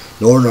above.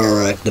 Northern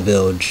Iraq, the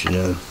village,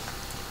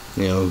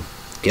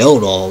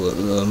 killed all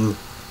of them,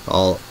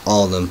 all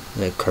of them,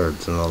 the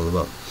Kurds and all the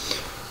above.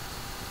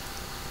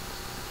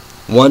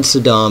 Once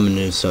Saddam and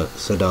his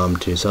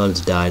two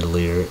sons died,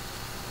 leader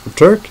of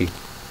Turkey,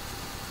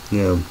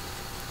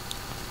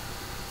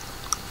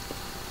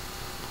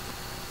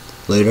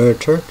 leader of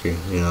Turkey,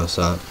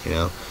 so,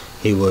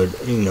 he would,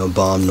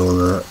 bomb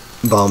Northern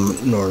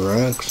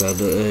Iraq, so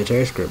the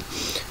terrorist group.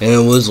 And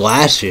it was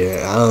last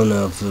year, I don't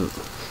know if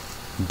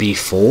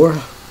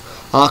before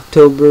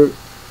October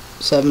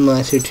 7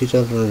 last year,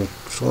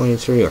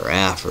 2023, or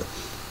after.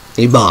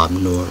 He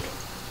bombed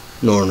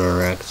Northern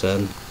Iraq,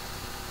 said.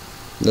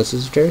 This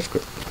is a terrorist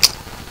group.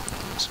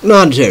 It's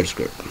not a terrorist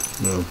group,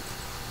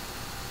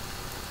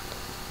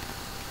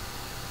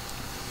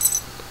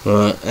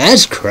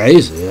 That's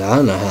crazy. I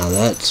don't know how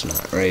that's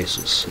not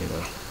racist,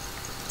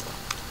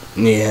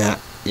 Yeah,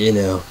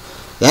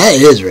 that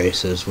is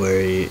racist, where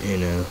you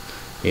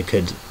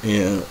could,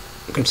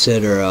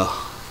 consider a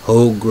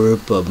whole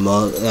group of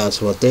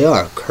that's what they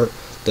are.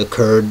 The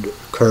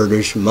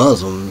Kurdish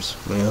Muslims.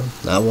 Yeah,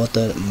 not what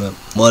that.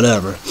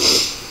 Whatever.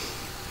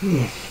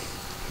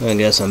 I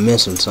guess I'm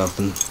missing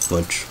something,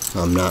 which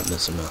I'm not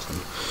missing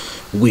nothing.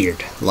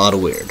 Weird, a lot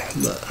of weird,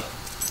 but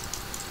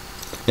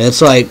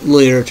it's like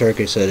leader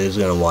Turkey said he was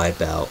gonna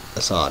wipe out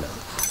Assad.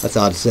 I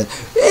thought it said,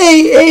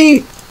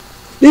 hey,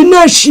 didn't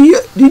I see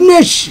it,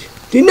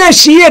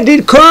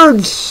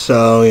 Kurds?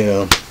 So, you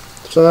know,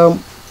 so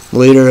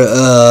leader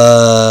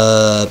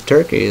of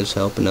Turkey is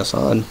helping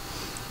Assad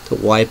to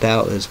wipe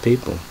out his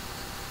people.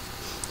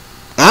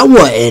 That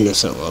what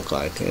innocent look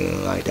like, you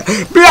know, like that.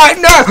 Be like,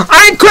 no,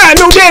 I ain't crying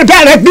no damn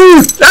about that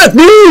dude. That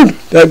dude.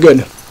 That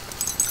good.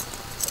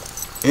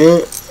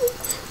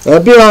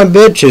 That'd be on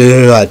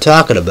bitches who I'm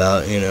talking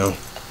about, you know.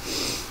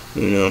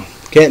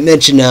 Can't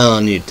mention that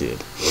on YouTube.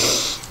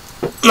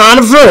 Not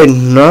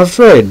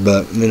afraid,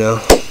 but, you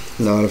know,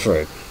 not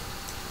afraid.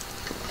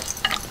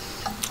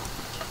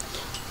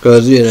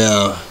 Because, you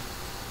know,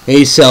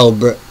 he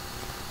celebrate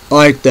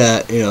like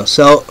that, you know,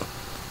 celebrate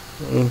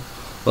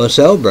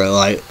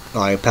like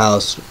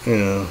Palace, you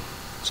know,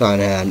 son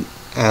had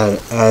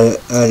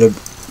a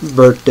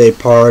birthday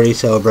party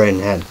celebrating,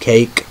 had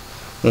cake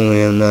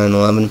on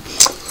 9/11.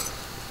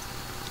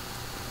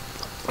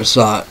 I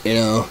saw, you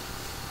know,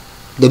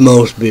 the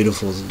most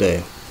beautiful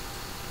day.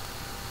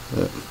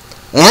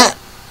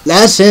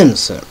 That's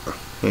innocent,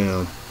 you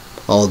know.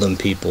 All them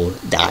people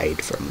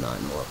died from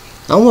 9/11.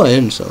 I don't know what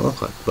innocent look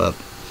like, but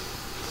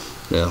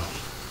you know,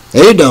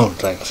 they don't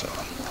think so.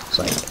 It's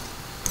like,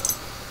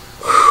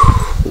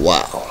 whew,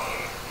 wow.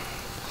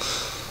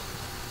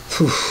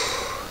 Whew,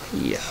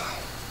 yeah,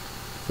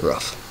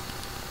 rough.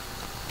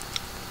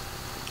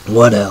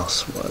 What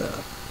else?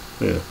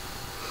 Yeah,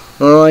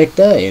 well, like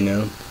that, you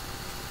know.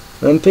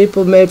 And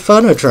people made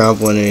fun of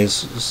Trump when he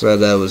said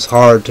that it was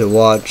hard to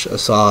watch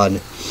Assad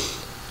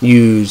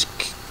use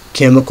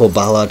chemical,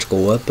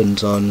 biological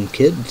weapons on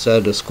kids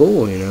at a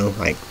school, you know,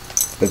 like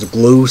there's a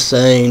glue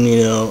stain,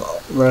 you know,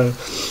 right,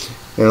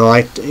 you know,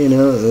 like, you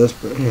know, this,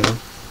 you know,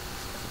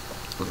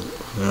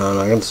 I'm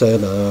not gonna say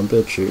that,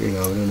 but you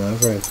know, they're not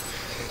afraid.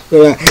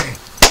 They're like,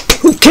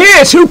 who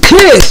cares?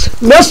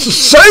 What's to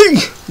say?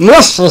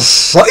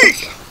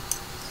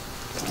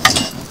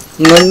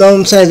 And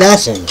don't say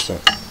that's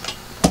innocent.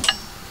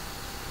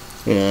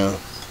 You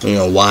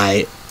know,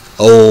 white,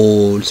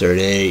 old,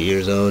 38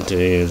 years old, 2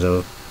 years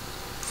old,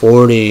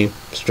 40,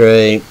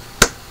 straight,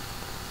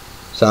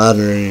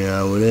 soldering, you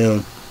know, with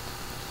him.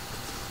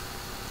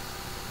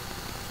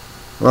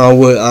 I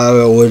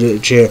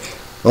would cheer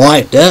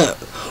like that.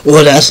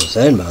 Well, that's the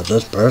thing about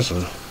this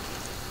person.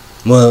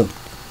 Well,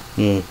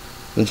 that's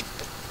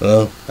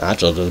the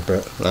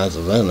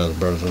thing, this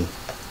person.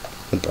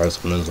 The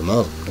person is a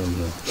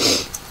Muslim.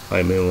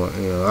 I mean,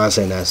 you know, I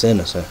say that's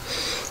innocent.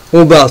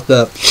 What about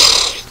that?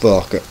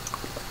 Fuck it.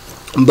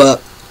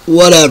 But,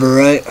 whatever,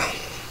 right?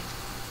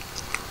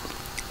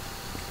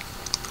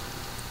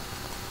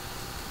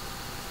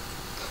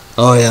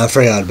 Oh yeah, I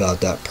forgot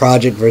about that.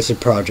 Project versus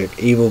project.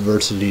 Evil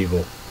versus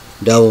evil.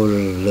 Devil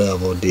versus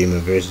devil.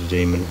 Demon versus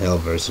demon. Hell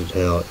versus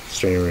hell.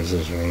 Extreme versus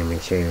extreme.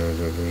 Extreme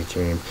versus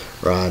extreme.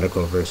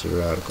 Radical versus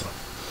radical.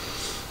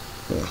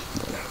 Yeah,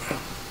 whatever.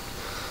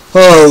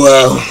 Oh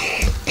well.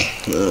 I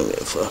don't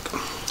give a fuck.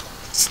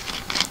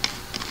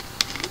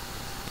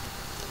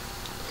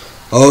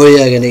 Oh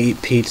yeah, I'm gonna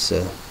eat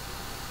pizza.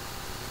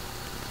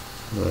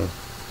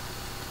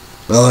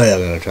 Oh yeah,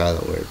 I'm gonna try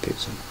that weird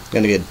pizza.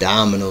 Gonna get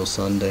Domino's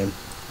Sunday.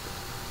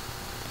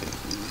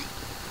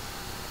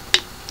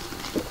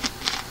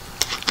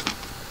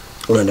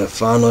 And then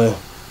finally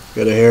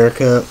get a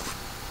haircut.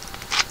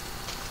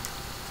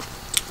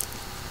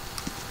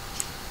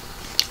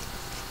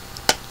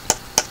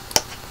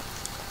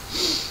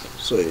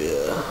 So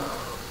yeah.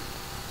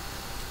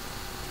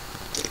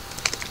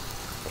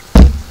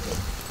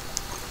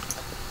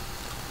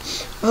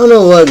 I don't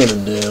know what I'm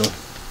gonna do.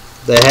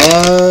 They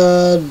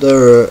had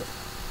the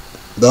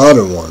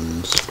other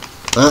ones.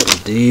 Not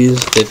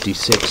these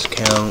 56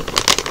 count.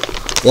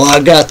 Well,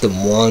 I got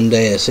them one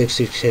day at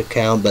 66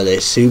 count, but they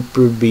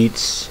super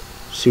beats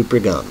super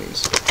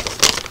gummies.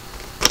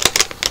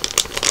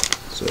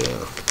 So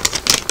yeah.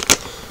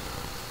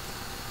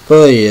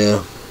 But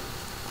yeah.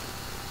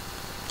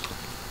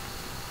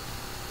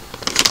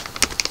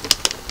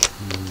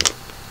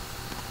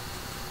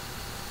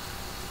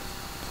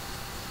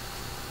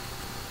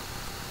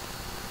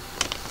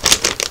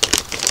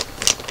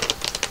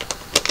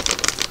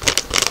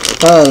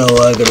 I don't know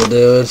what I'm gonna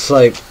do. It's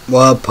like,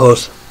 well,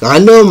 I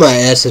know my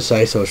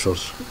SSI Social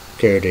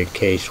Security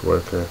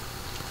caseworker,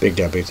 Big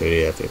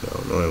W30F, you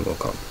know, no one will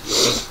call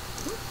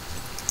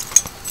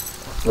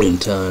in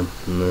time.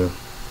 No.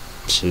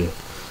 Shit.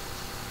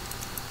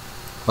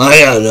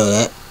 I gotta know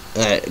that.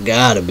 That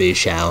gotta be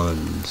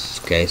Shallon's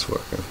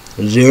caseworker.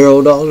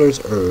 $0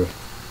 or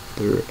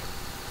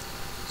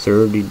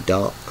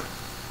 $30.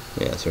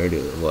 Yeah, 30,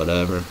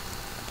 whatever.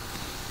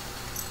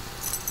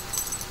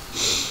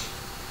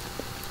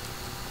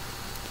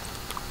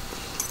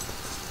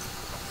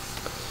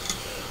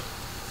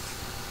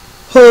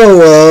 Oh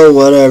well,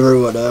 whatever.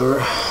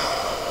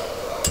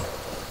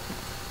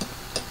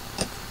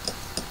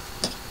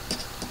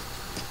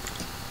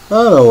 I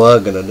don't know what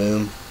I'm gonna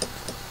do.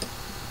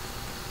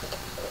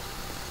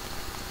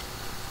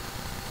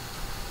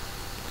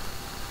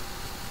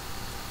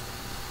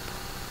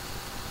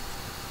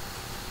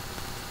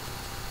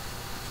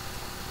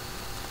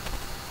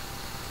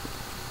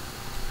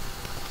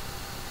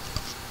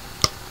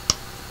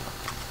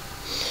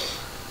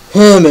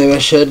 Maybe I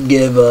should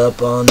give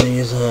up on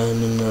these. I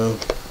don't know.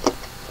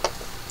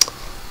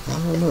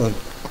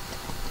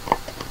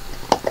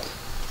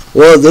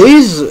 Well,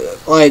 these,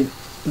 like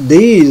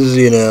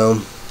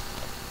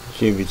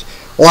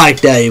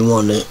that. You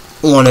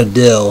want a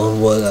deal?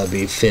 What that'd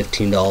be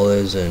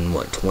 $15 and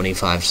what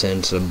 25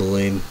 cents, I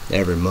believe,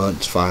 every month.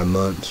 It's 5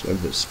 months.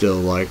 If it's still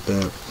like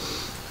that,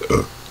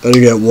 and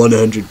you get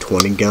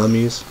 120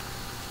 gummies.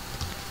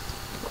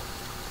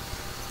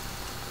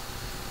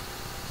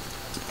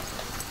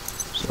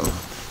 So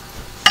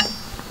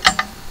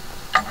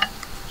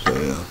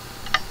yeah.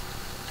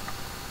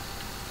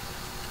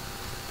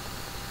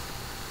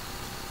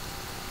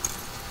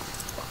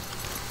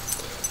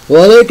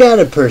 Well, they got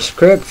a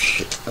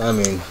prescription.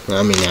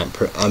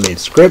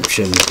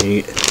 Prescription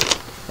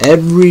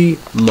every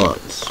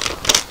month.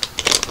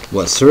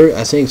 What, sir?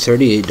 I think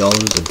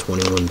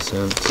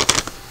 $38.21.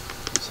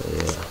 So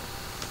yeah.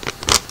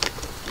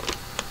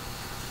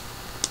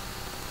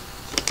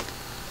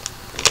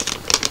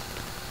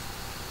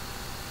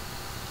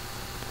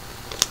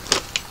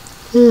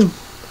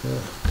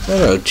 I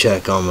gotta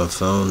check on my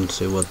phone,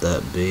 see what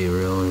that be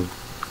really.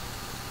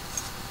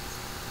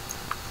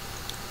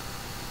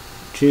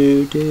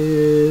 Do.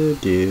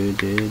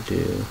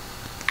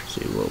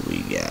 See what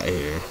we got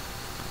here.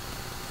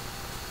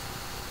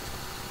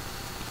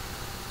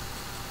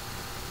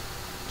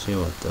 See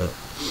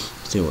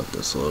what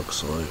this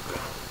looks like.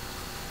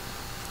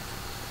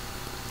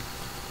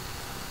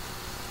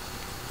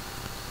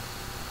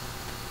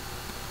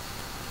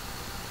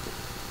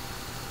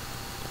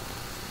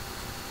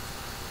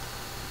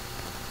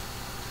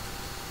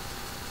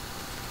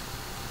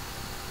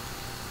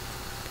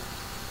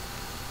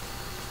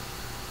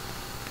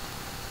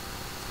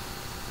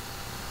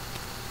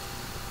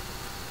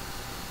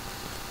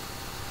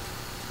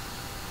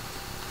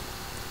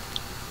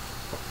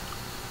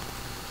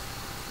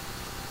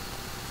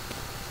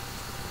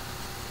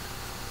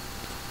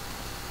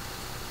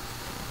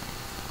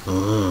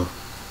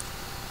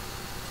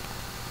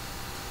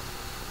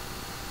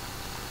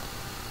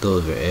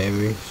 Those are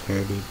every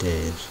 30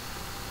 days.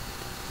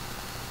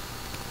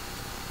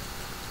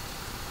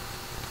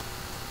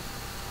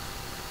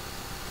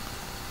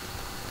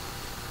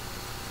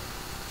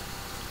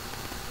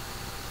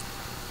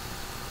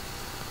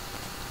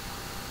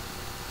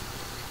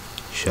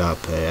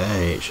 Shop Pay. I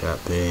hate Shop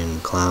Pay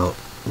and Clout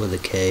with a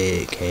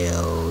K,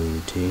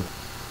 K-L-O-U-T.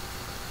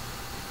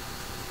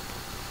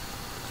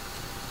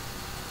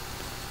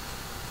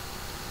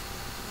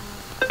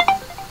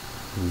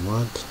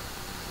 What?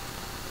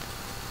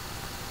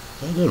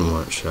 I didn't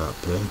want Shop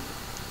Pay.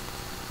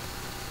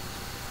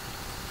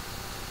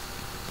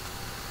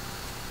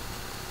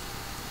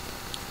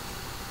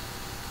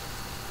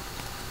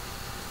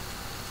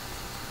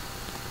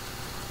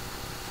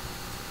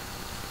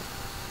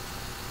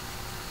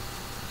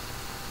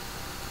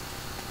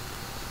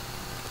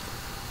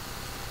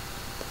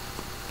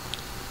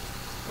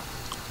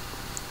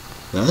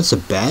 That's a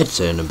bad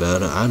thing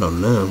about it. I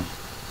don't know.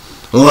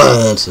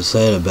 Well, that's the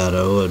thing about it.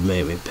 It would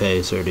make me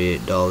pay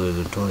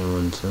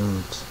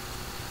 $38.21.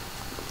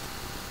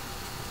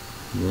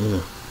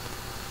 Yeah.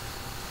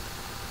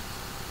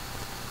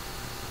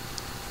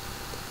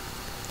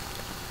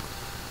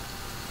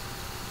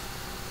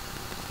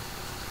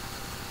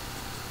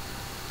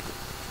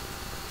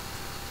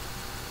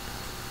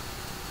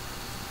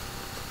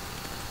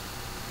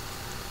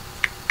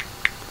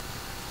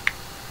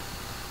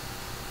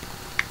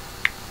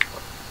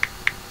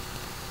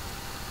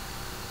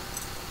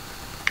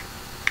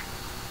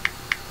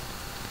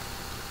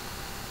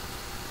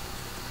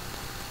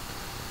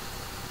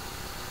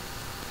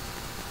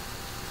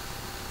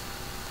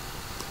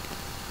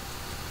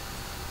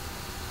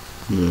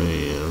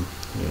 Yeah.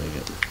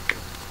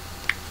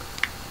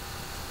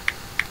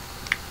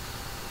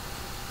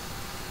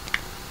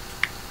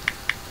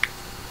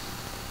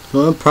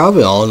 Well,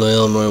 probably all the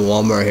Illinois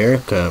Walmart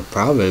haircut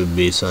probably would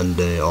be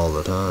Sunday all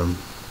the time.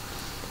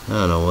 I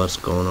don't know what's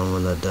going on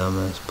with that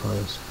dumbass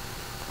place.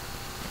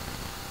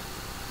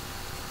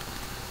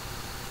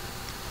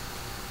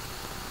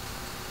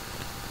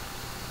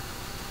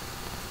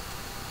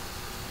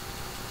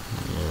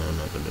 Yeah, I'm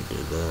not gonna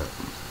do that.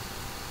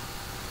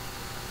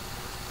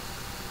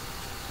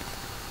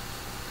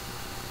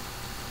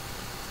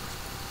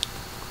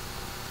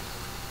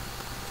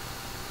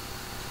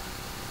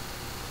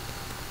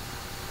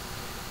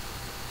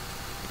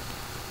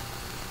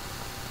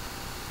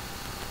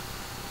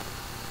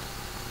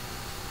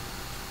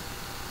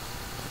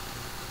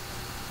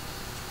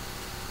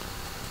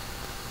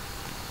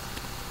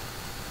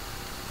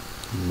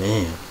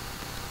 Man.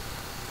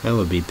 I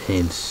would be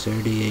paying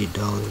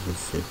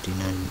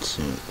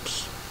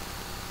 $38.59.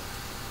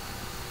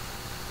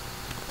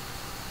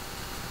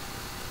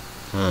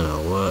 I don't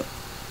know what.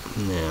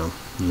 No,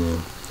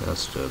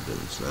 that's still be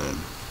the same.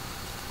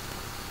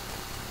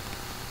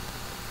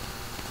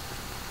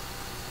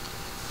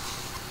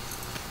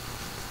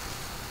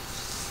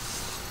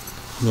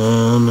 No, I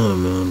don't know,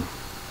 man.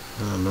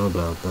 I don't know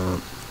about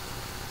that.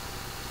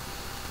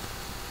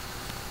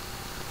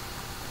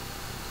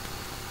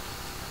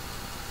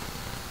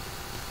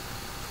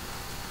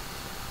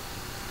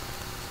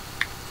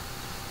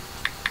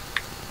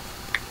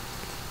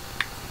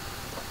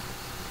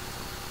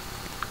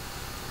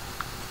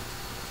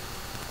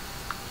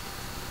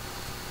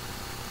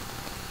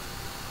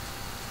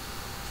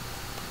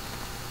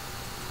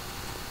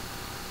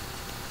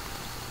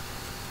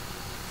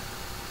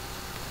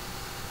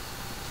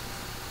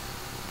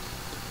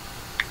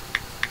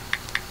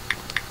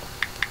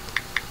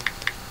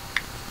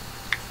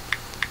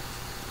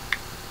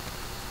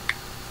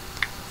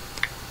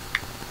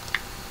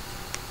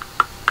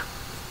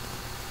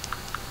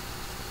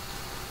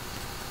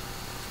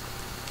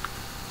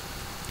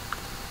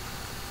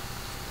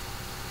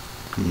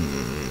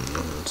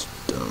 That's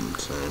dumb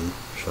saying.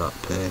 Shop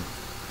pay.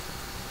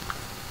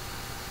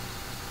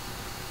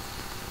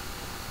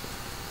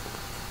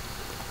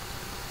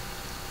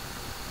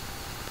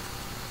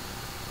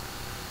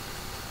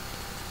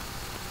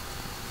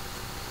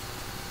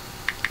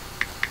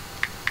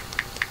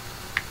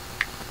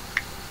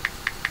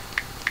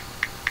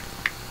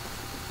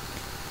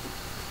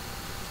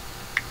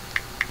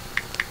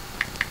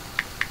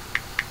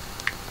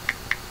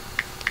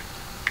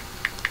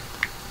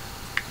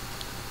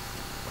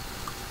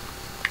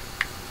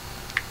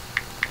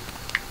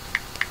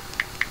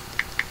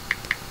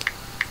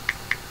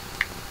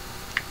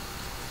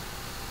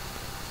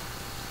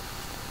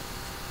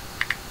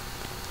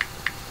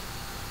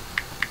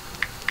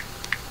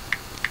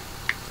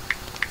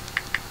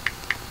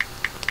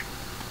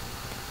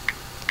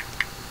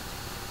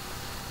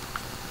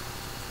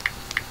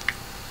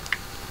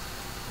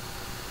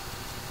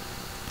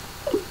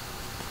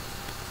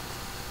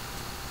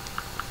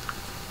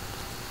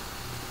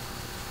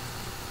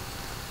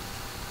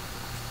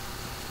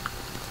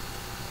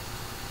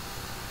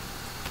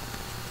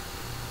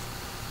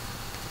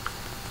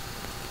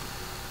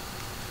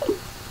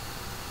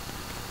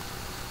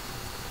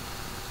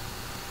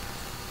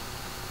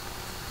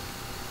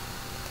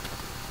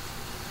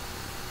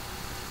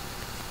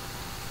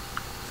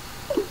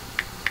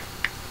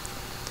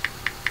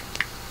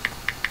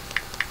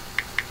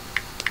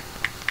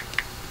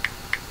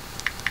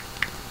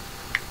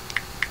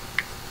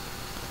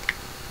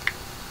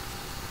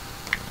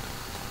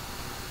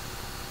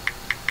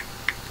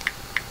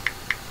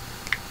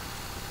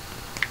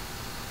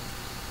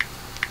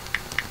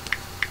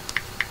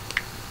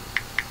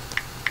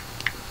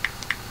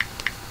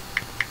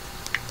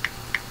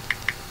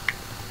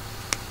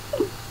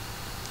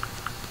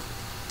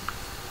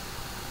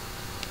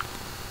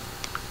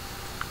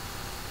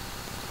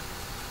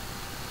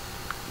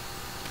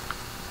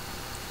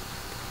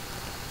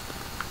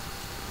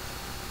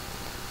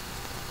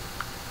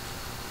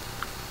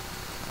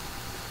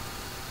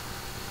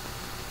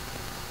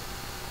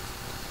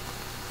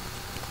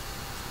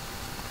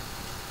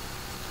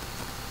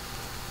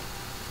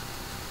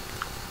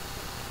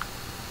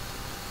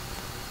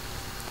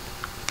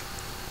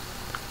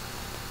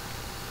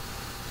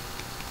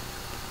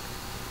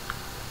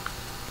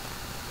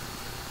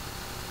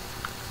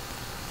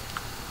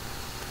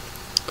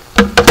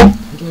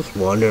 I just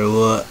wonder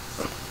what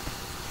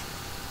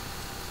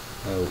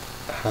I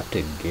have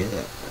to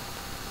get.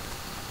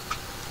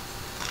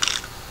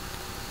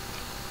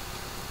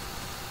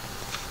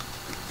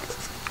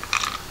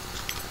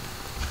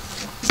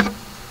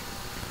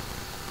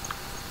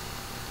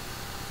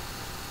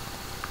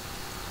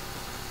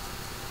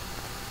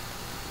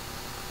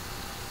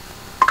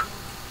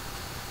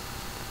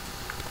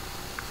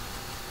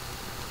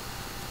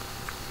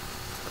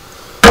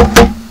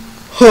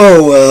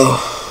 Oh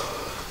well.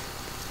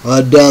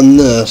 I've done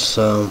this,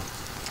 so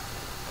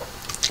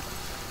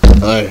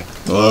I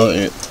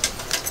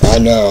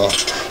know.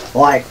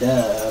 Like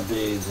that, I'd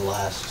be the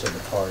last to the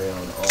party on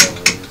all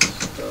these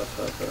stuff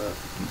like that.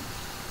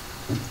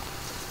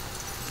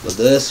 But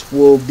this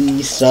will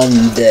be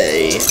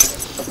Sunday.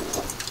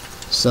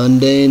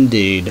 Sunday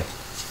indeed.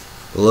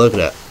 Look at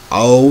that.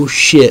 Oh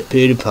shit,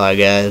 PewDiePie,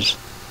 guys.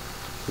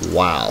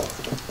 Wow.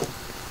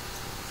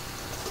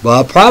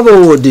 But I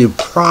probably will do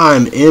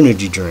Prime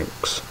energy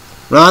drinks.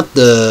 Not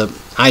the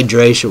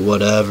hydration,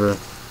 whatever.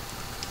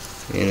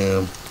 You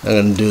know,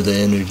 I'm gonna do the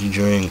energy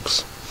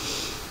drinks.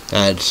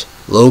 That's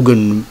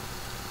Logan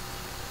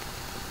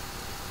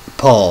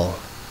Paul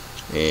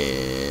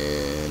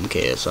and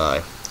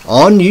KSI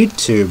on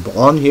YouTube,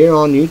 on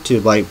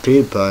YouTube, like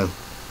PewDiePie.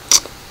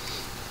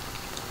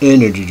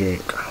 Energy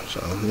drink. So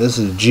this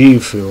is G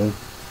Fuel.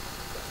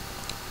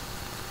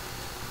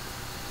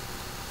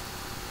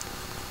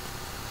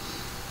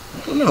 I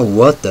don't know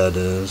what that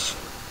is.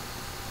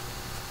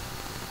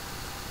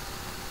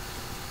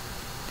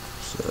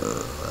 So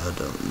I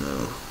don't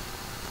know.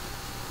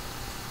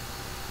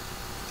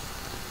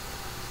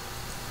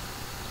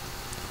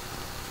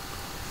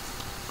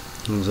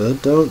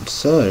 That don't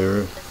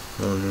say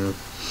on here.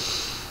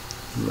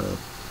 No.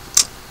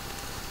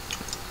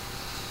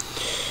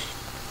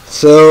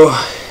 So,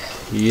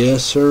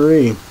 yes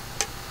sirree.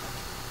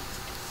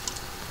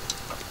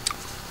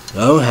 I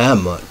don't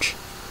have much.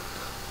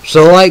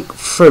 So like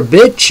for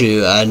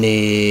BitChew, I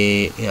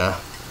need, yeah,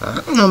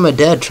 I don't know if my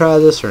dad tried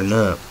this or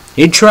not.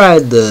 He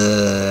tried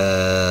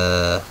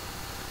the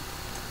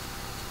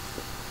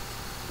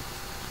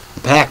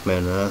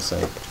Pac-Man, I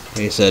think.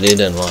 He said he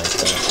didn't like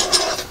that.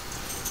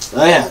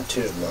 I had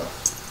two though.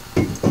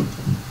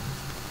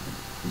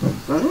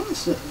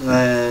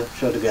 I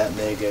should have got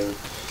Mega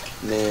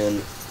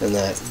Man and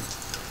that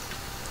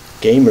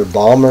Gamer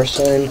Bomber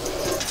thing.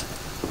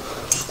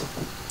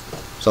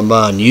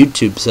 Somebody on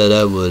YouTube said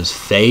that was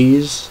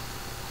Phase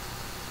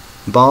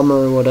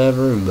Bomber or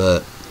whatever,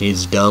 but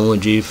he's done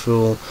with G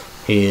Fuel.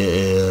 He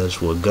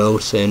is with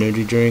Ghost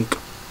Energy Drink.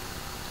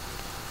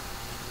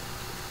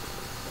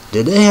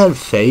 Did they have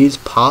Phase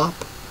Pop?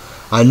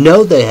 I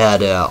know they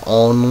had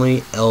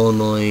only.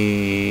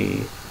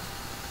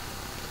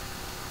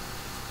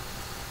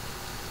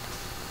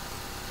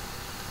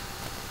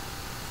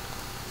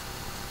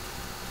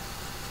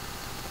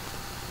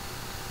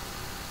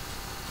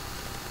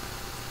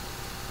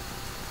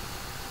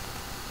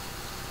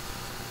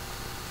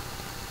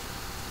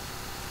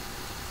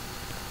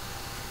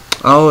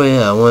 Oh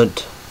yeah, I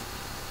went.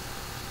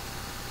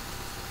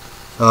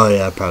 Oh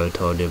yeah, I probably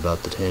told you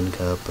about the tin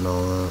cup and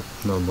all that.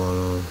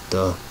 No,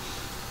 duh.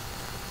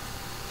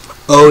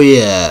 Oh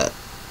yeah,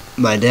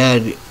 my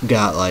dad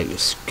got like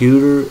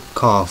Scooter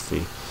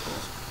coffee.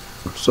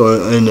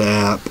 So in the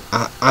app,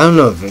 I don't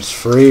know if it's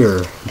free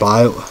or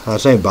I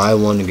say buy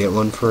one to get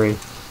one free.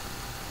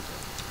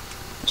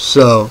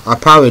 So I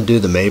probably do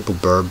the maple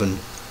bourbon,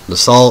 the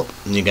salt,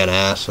 and you gotta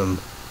ask them.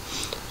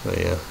 So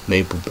yeah,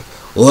 maple.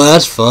 Well,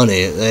 that's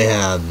funny. They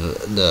have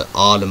the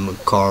autumn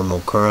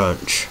caramel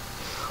crunch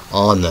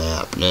on the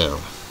app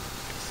now.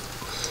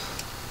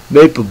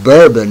 Maple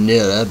bourbon,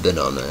 yeah, that's been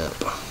on the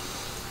app.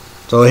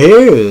 So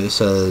here it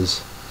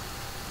says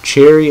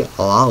cherry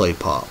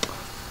lollipop,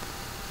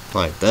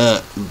 like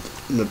that.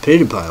 The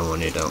Peter Pie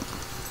one, you don't.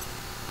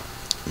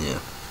 Yeah.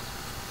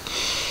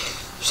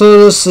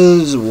 So this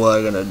is what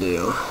I'm gonna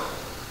do.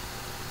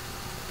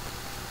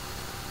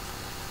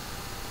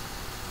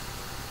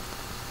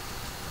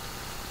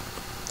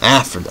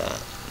 After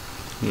that,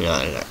 yeah,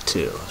 I got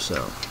two,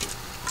 so.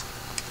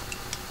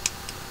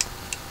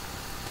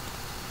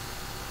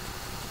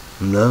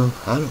 No,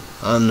 I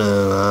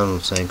don't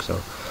think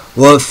so.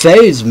 Well,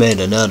 FaZe made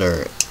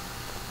another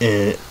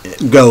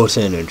Ghost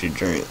Energy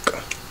drink.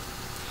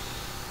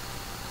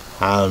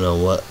 I don't know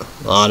what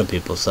a lot of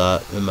people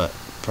thought. It might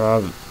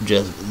probably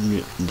just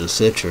the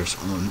citrus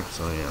one,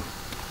 so yeah.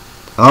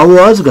 I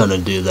was gonna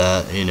do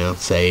that, you know,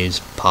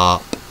 FaZe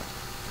Pop.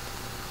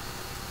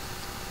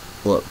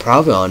 Well,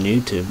 probably on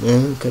YouTube.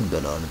 It could have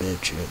been on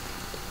BitChew.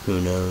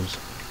 Who knows?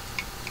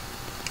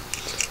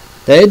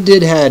 They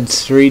did had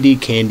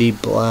 3D Candy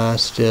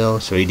Blast still,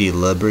 3D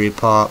Liberty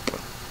Pop,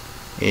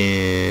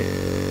 and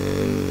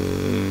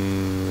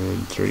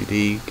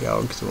 3D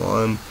Galaxy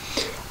 1.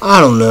 I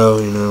don't know,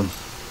 you know.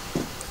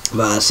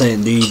 But I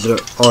think these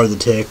are the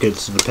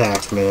tickets to the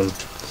Pac-Man.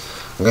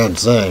 I gotta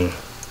say,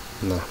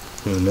 nah,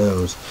 who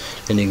knows?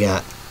 And you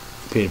got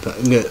Peter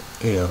Pan, you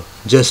know,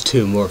 just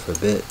two more for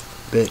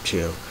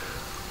BitChew.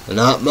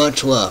 Not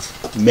much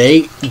left.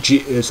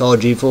 It's all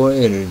G4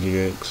 energy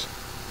drinks.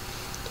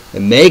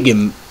 And Mega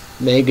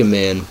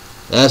Man,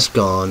 that's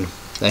gone.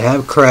 They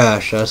have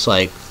Crash. That's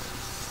like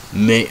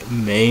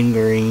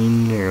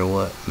mangreen or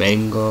what?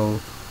 Mango.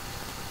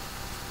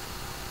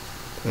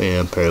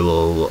 Yeah, pretty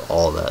well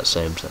all that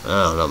same time.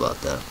 I don't know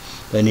about that.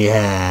 Then you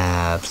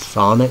have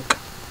Sonic,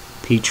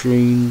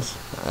 Peacherines.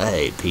 I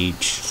hate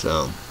Peach,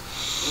 so.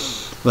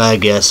 But I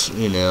guess,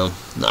 you know,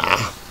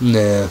 nah.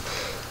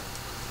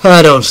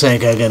 I don't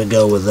think I gotta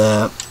go with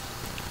that.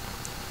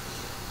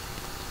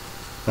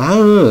 I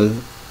don't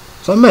know.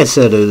 Somebody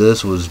said that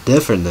this was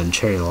different than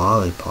Cherry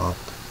Lollipop.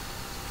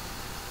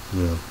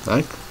 Yeah,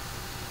 I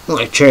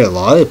like Cherry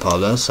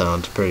Lollipop. That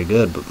sounds pretty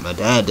good, but my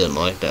dad didn't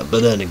like that.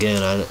 But then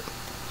again,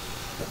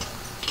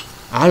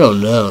 I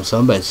don't know.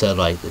 Somebody said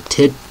like the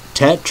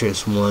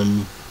Tetris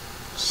one,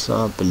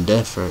 something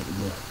different.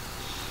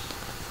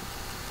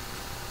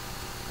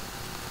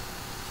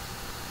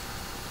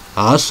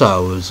 I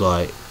saw it was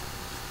like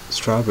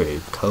strawberry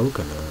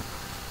coconut,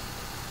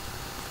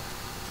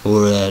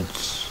 or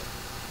that's,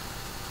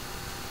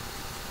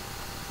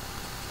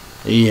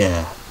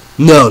 yeah,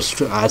 no,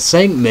 I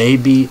think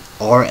maybe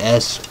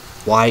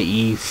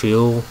RSYE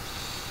Fuel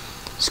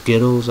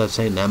Skittles. I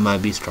think that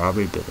might be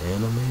strawberry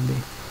banana,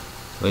 maybe.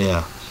 But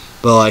yeah,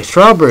 but like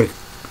strawberry,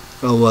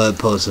 what it's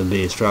supposed to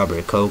be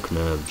strawberry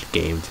coconut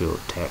game fuel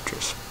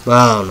Tetris. But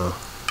I don't know,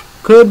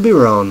 could be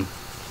wrong.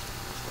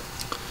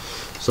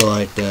 So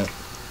like that,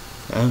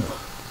 I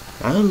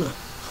don't know.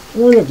 I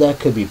wonder if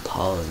that could be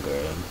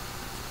polygram.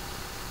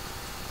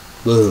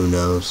 But who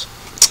knows?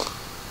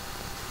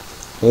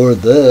 Or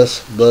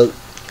this, but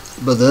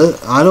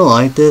this, I don't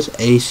like this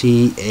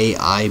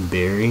ACAI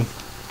berry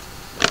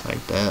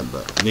like that,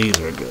 but these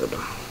are good.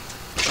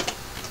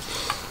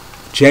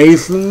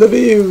 Chasing the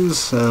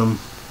views.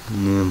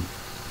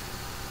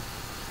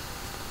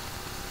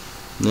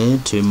 Yeah.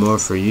 Two more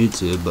for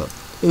YouTube, but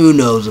who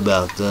knows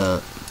about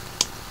that?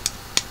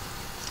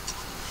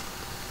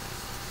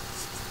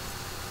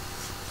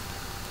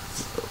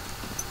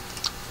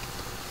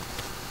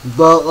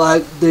 But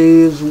like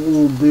these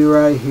will be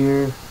right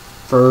here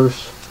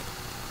first.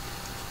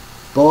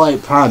 But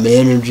like Prime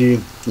Energy,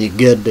 you're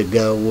good to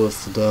go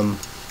with them.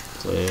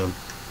 So yeah.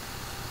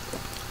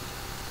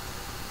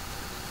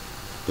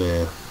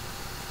 Yeah.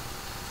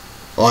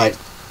 Like,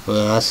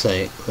 well, I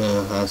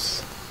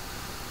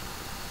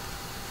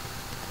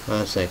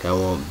think I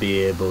won't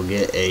be able to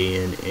get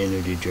an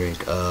energy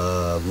drink.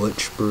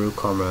 Witch Brew,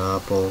 Caramel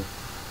Apple,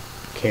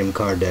 Kim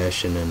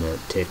Kardashian, and that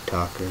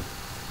TikToker.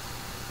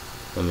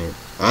 I mean,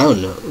 I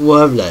don't know.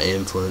 Whatever that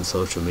influence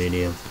social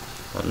media.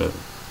 I know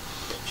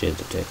she's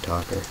a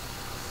TikToker.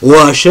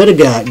 Well, I should have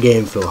got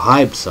Gameful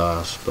Hype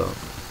Sauce, but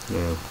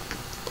yeah.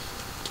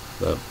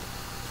 But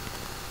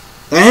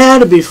I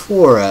had it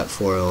before at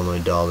for only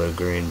 $1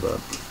 green, but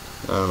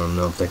I don't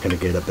know if they're gonna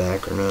get it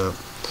back or not.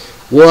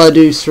 Will I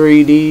do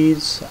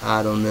 3Ds?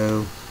 I don't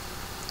know.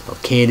 Or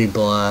Candy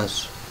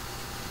Blast.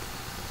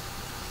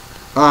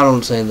 I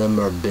don't say them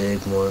are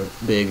big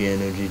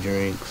energy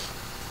drinks.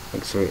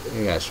 Like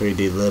you got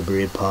 3D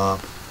Liberty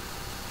Pop.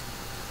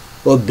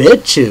 Well,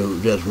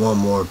 BitChew does one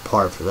more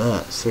part for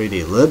that.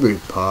 3D Liberty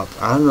Pop.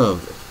 I don't know.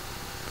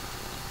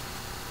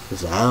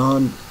 Is that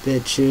on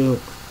BitChew?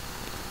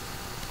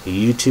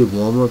 YouTube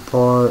one more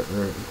part,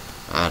 or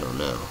I don't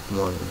know.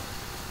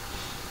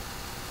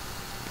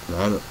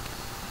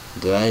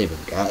 Did I even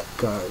got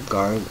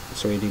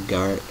 3D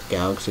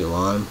Galaxy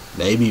Lime?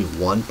 Maybe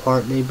one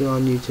part, maybe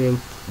on YouTube.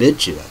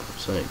 BitChew, I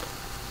think.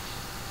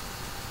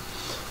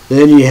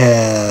 Then you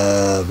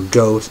have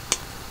Ghost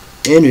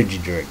energy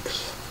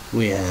drinks.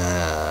 We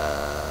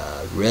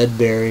have Red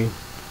Berry,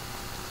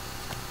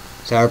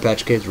 Sour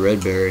Patch Kids,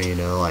 Red Berry, you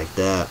know, like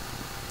that.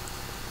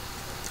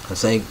 I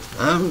think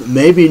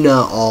maybe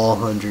not all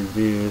 100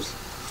 views.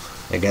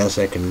 I guess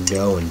I can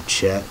go and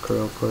check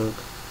real quick.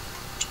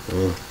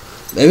 Yeah.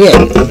 Maybe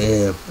I'm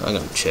gonna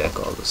check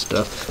all this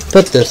stuff.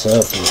 Put this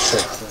up and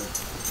check that.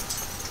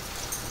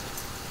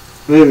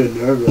 Maybe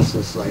nervous.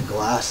 It's like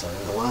glass on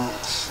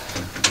glass.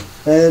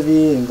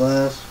 Heavy and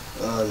glass.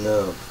 Oh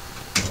no.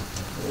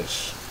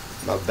 It's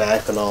my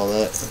back and all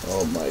that.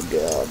 Oh my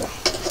god.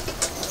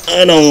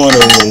 I don't want to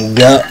even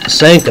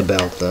think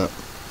about that.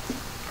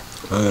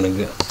 I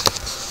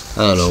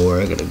don't know where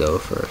I'm gonna go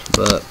first,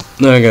 but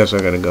I guess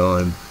I'm gonna go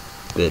on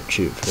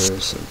BitChew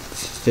first and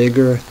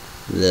figure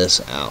this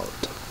out.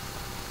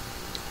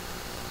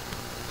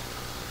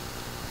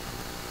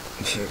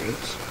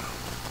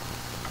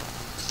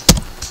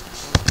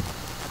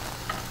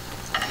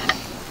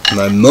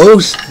 My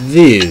most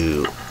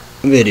viewed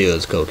video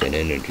is cocaine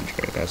energy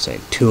drink. I say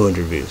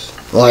 200 views.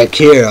 Like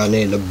here, I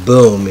need a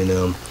boom, you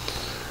know,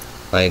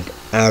 like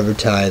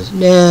advertise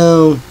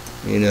now.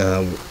 You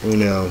know.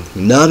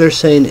 Another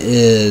thing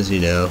is, you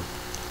know,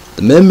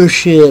 the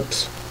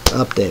memberships.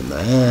 Update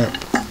my app.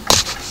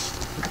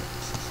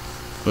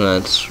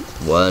 That's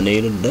what I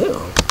need to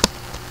do.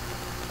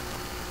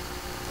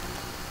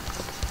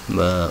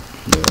 But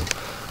yeah.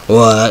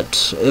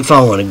 What if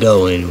I want to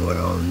go anywhere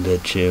on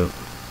BitChew?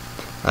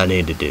 I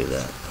need to do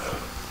that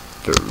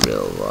for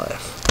real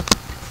life.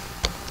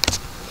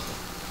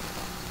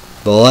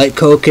 The Light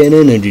Cocaine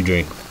Energy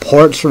Drink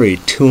Part 3,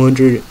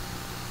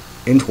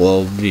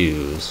 212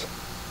 views.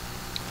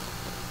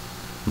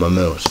 My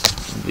most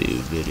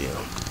viewed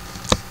video.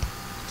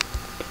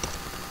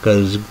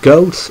 Because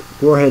Ghost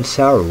Warhead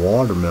Sour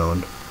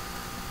Watermelon.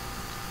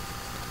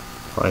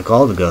 Like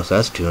all the ghosts,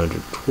 that's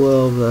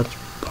 212. That's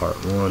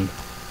Part 1.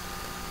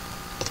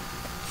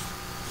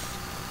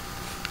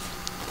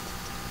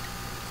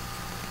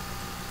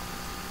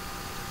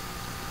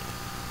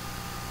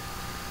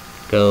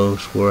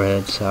 Ghost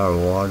Warhead Sour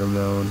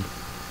Watermelon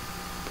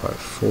Part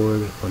 4,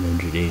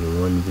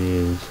 181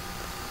 views.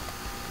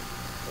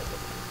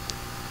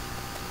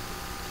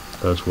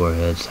 Ghost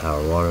Warhead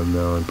Sour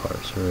Watermelon Part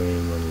 3,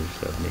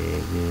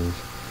 178 views.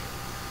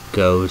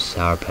 Ghost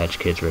Sour Patch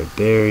Kids Red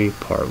Berry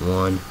Part 1,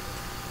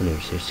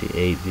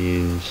 168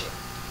 views.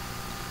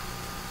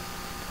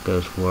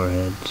 Ghost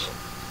Warheads.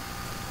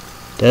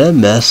 Did I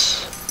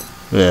mess?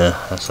 Yeah,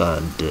 I saw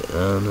it. I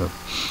don't know.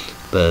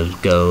 But it's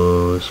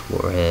Ghost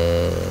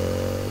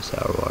Warhead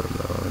Sour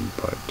Watermelon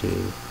Part 2,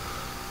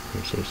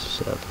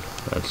 167.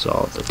 That's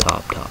all the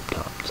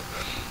tops.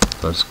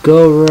 Let's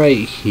go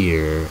right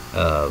here.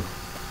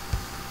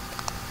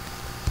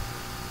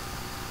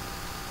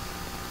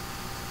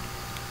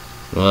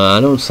 Well, I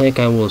don't think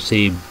I will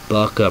see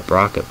Buck Up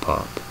Rocket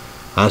Pop.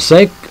 I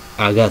think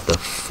I got the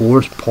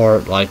 4th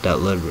part like that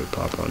Liberty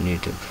Pop on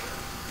YouTube.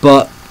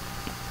 But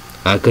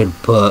I could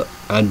put,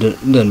 I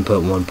didn't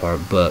put 1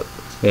 part, but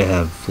they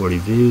have 40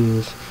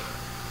 views.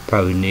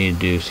 Probably need to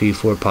do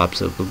C4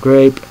 Popsicle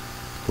Grape,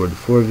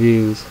 44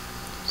 views.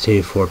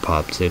 C4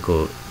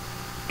 popsicle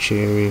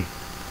cherry.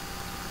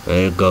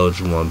 And it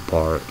goes one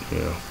part,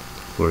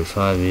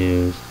 45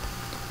 views.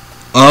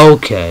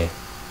 Okay.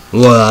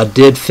 Well, I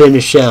did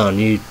finish out on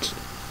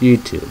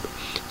YouTube.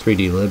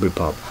 3D Liberty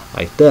Pop.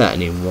 Like that, I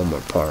need one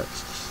more part.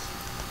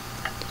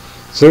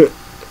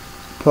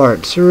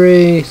 Part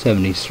 3,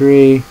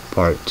 73.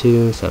 Part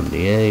 2,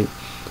 78.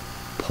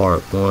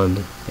 Part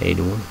 1,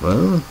 81.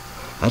 Well,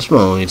 that's my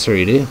only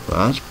 3D.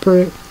 Well, that's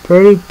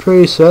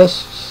pretty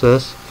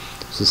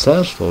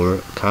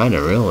successful,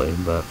 kinda really,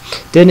 but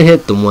didn't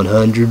hit the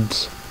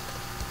 100s.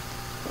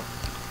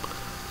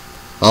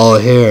 Oh,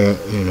 here,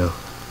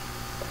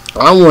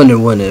 I wonder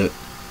when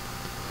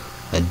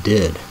I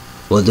did.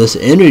 Well, this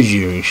energy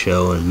drink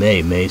show in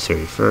May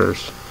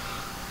 31st,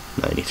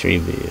 93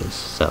 views,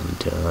 7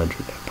 to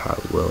 100. I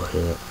probably will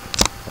hit,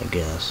 I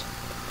guess.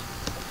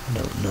 I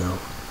don't know.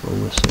 Well,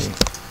 we'll see.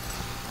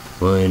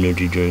 Well,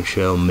 energy drink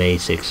show May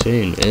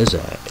 16 is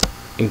at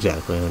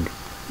exactly 100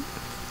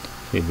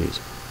 views.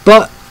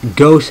 But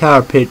Go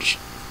Sour Patch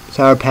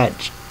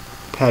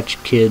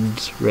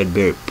Kids Red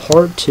Berry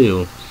Part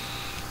 2,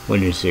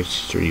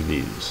 163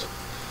 views.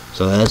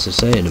 So that's the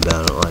saying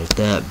about it like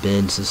that.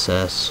 Been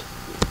success.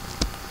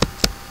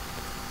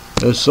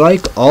 It's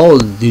like all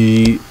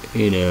the,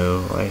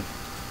 like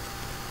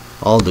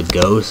all the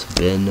ghosts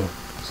been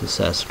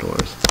success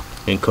stories.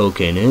 And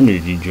cocaine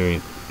energy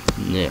drink,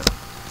 yeah,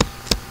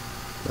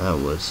 that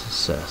was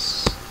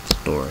success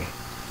story.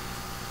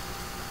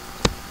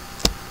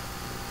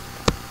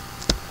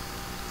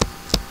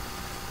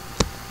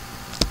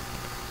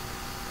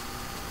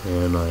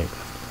 And like,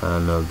 I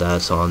don't know if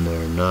that's on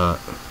there or not.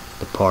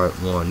 The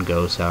part 1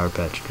 Go Sour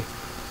Patch Kids.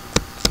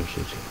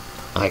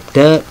 Like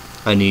that,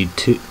 I need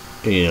two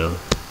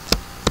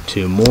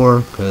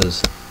more,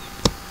 because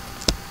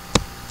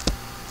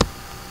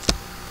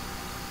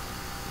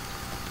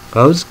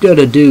I was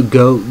gonna do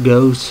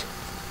Go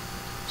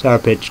Sour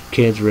Patch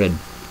Kids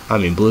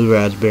Blue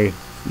Raspberry.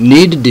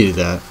 Need to do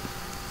that.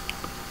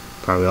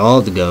 Probably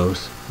all the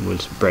ghosts,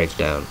 which break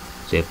down.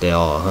 See if they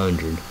all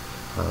 100.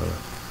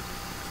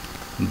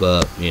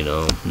 But,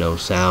 no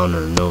sound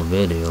or no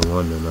video,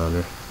 one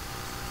another.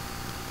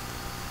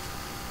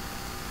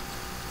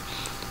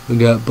 We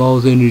got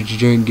Balls Energy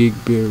Drink Geek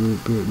Beer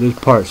Root Beer. This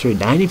part 3.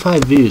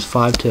 95 views,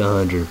 5 to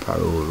 100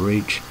 probably will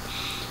reach.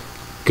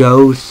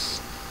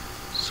 Ghost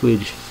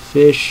Swedish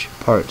Fish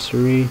Part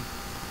 3.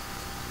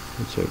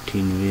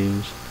 13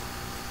 views.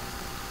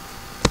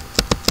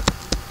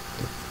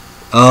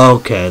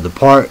 Okay, the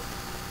part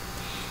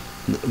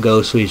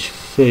Ghost Swedish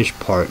Fish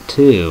Part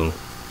 2.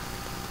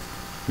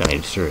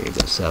 93,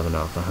 but 7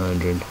 off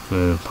 100.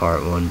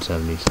 Part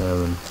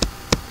 177.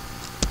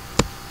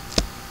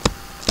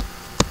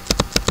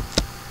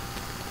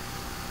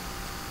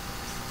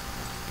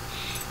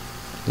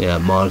 Yeah,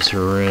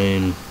 Monster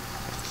Rain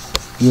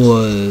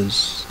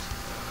was,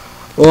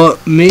 well,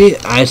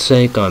 I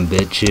think on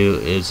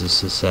BitChute is a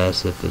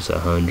success if it's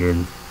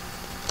 100.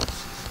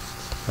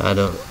 I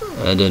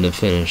didn't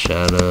finish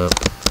that up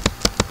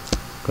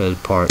because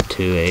part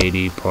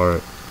 280,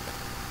 part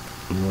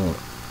 1.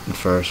 The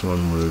first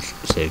one was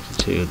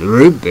 62. The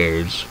root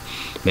bears,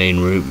 main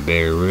root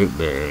bear,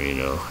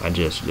 I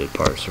just did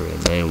part 3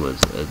 and it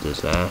was a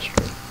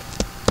disaster.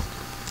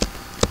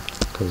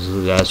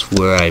 Because that's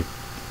where I,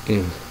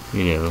 you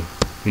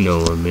know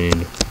what I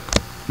mean.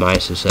 My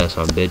success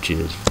on BitChute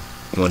is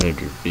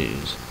 100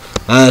 views.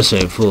 I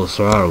say Full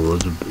Throttle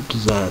was a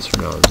disaster.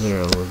 No,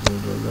 Zero was a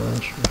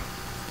disaster.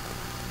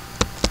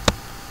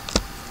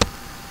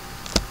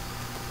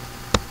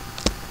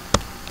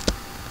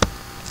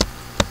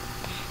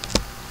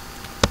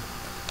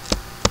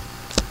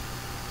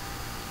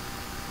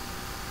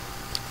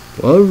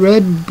 Well,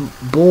 Red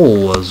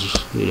Bull was,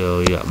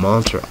 you got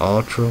Monster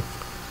Ultra.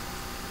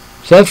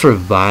 Except for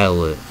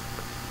Violet.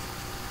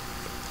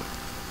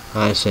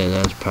 I say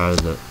that's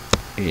probably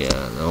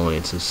the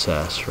only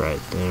success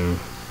right there.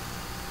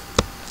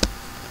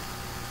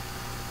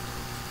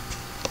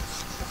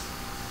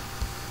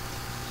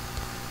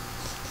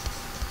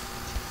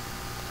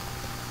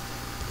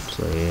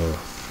 So yeah,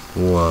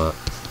 what?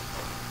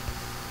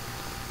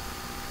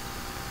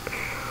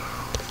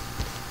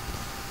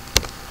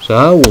 So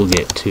I will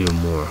get 2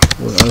 more.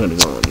 Well, I'm gonna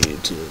go on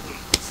YouTube.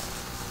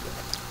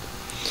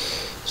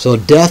 So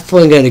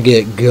definitely gonna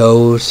get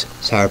Ghost,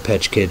 Sour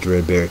Patch Kids,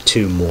 Red Bear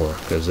 2 more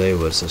because they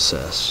was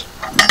success.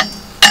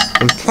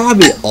 And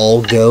probably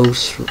all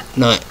Ghosts,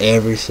 not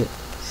everything,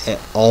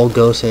 all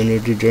Ghost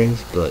energy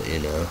drinks, but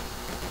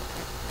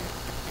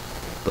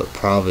but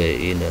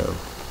probably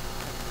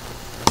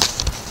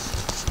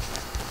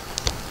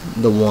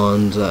the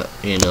ones that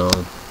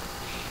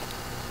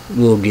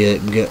will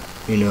get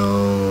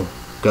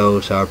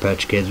Go Sour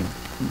Patch Kids,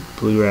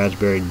 Blue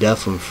Raspberry,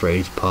 definitely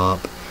Phrase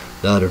Pop.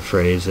 The other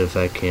phrase if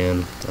I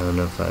can. I don't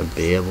know if I'd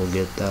be able to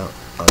get that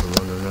other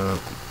one or not.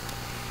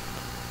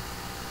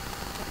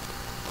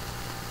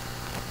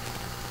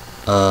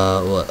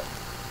 What?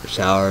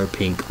 Sour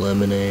Pink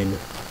Lemonade.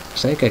 I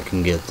think I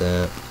can get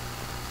that.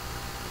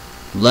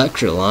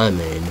 Electric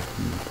Limeade.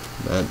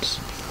 That's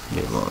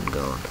be long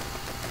gone.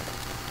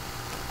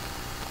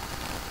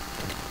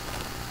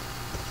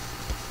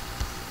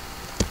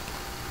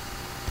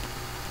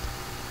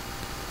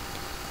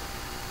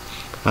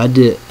 I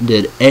did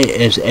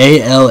it's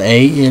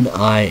ALANINU,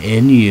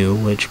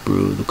 which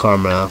brew the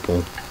caramel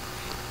apple.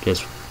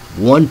 Just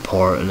one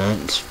part, and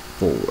that's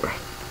 4.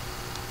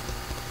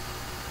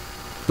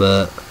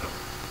 But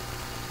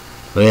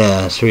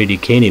yeah, 3D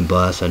Candy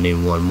Blast, I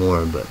need one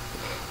more, but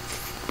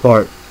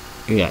part,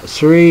 you got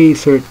 3,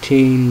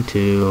 13,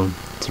 2,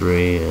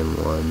 3, and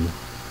 1,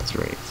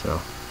 3,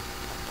 so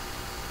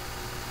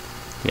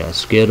yeah,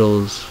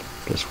 Skittles,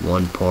 just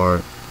one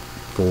part,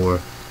 4.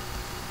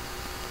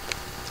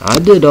 I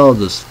did all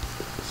the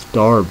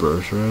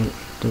Starburst, right?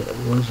 That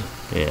was,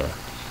 yeah.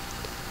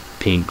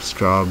 Pink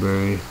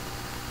Strawberry.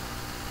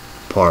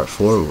 Part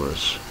 4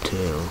 was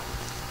 2.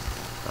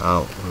 I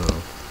don't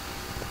know.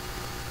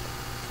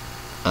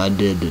 I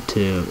did the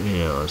 2,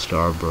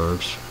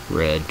 Starburst,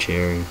 Red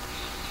Cherry.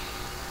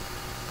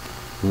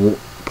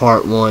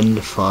 Part 1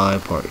 to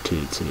 5, part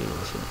 2 to 2.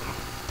 So.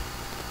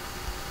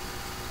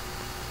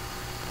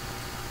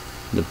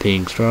 The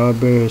Pink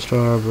Strawberry,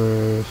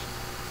 Starburst.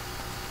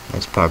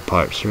 That's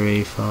part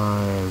 3,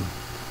 5.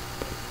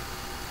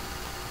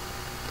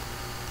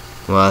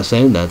 Well, I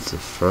think that's the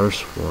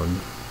first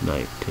one,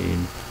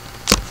 19.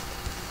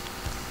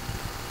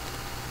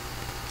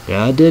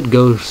 Yeah, I did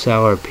go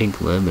Sour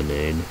Pink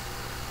Lemonade.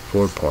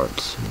 4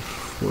 parts.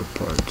 4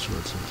 parts.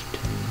 What's this?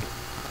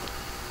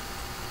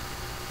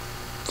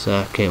 2.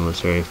 Second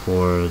was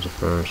 34. The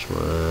first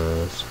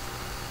was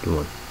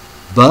 1.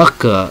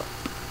 Buck Up.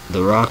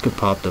 The Rocket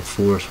Pop. The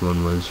fourth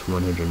one was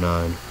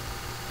 109.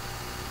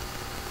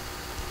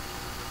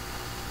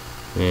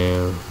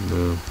 Yeah,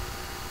 no.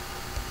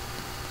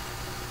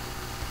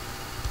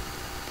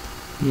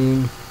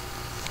 Yeah.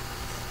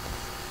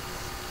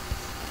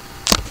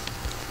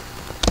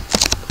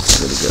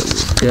 Gonna go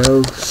with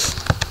Ghost.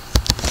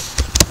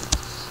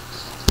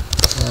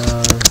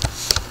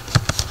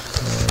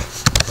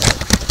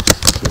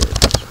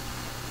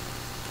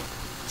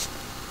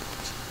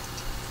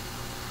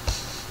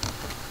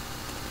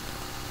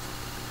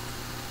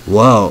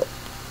 Wow.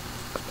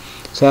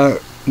 Sour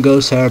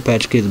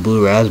Patch Kids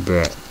Blue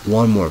Raspberry.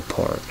 One more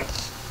part.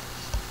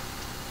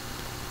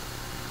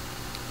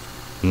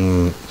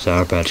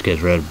 Sour Patch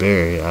Kids Red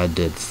Berry. I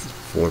did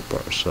 4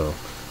 parts, so.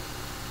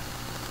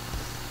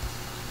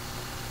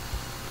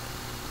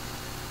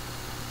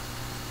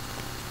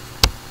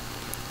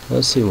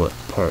 Let's see what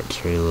part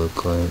 3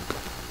 look like.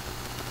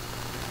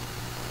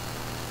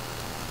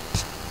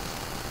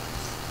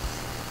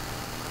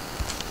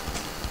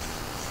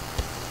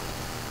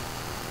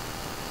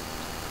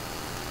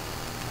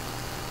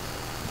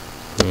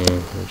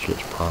 Yeah, let's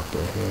just pop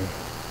it here.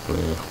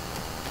 Yeah,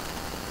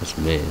 that's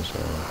me, so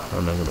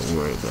I'm not gonna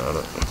worry about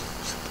it.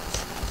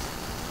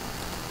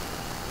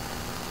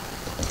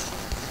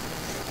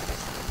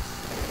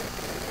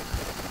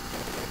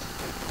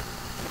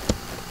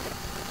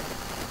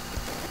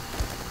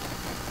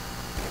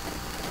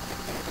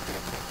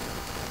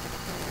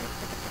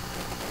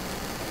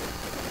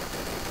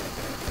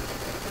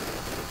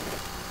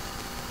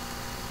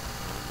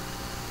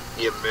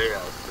 You made a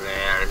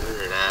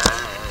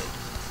flashlight.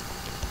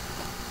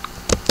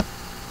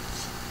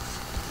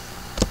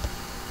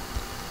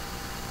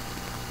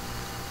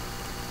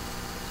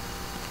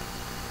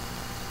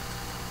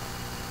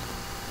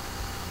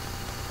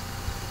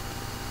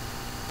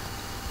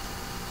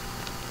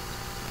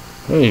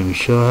 I didn't even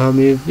show how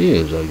many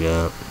views I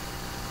got.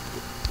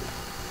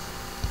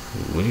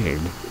 Weird.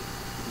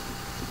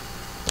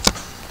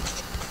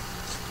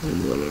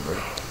 Whatever.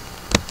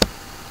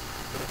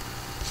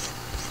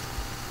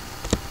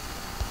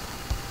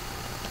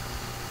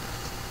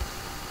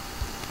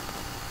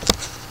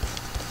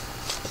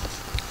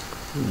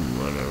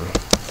 Whatever.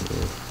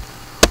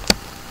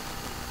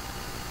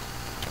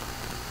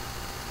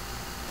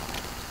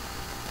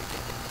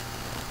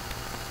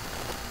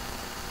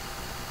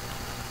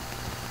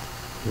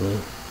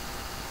 Yeah.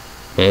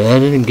 Man, I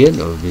didn't get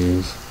no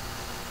views.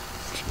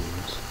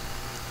 Jeez.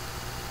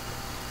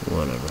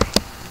 Whatever.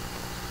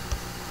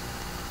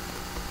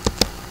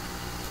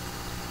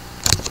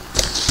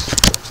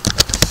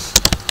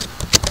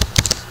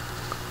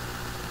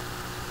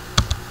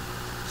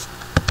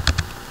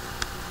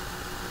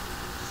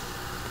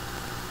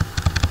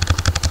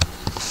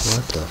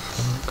 What the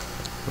fuck?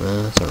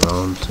 Man, that's the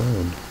wrong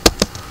side.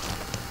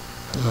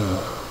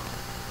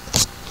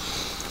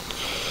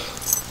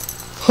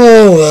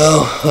 Oh well,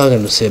 I'm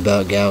gonna see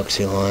about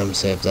Galaxy Lime,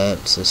 see if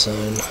that's the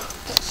same.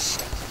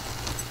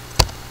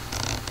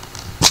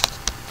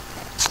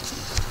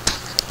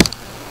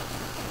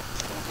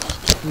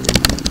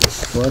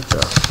 What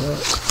the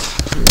fuck?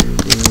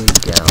 3D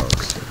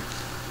Galaxy.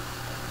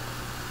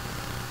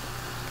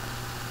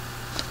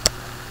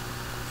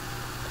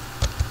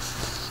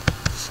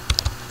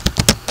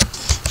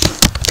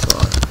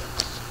 Fuck.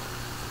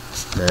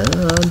 No,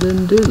 I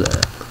didn't do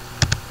that.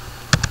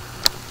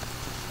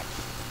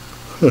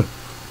 Huh.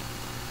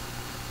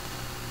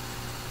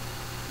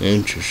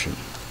 Interesting.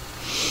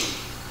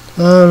 I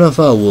don't know if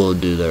I will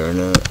do that or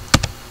not.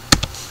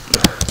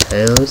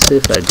 Hey, let's see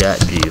if I got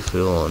G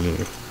Fuel on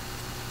here.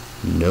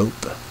 Nope.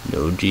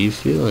 No G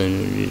Fuel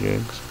energy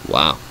drinks.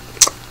 Wow.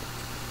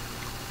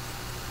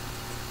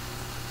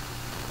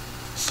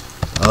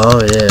 Oh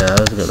yeah,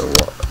 I was gonna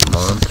watch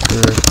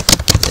Monster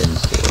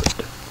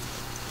Import.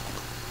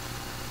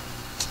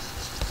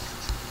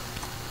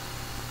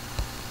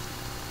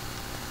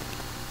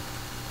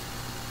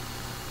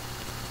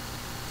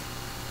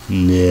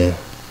 Yeah.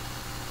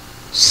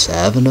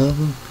 7 of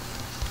them?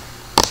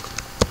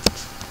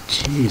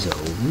 Jeez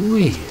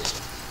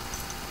Louise.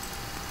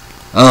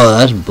 Oh,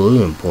 that's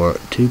blue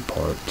import. 2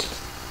 parts.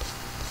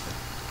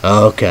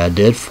 Oh, okay, I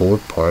did 4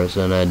 parts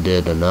and I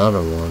did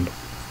another one.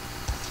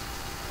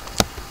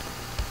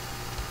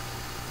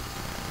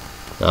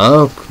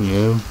 Oh,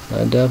 yeah,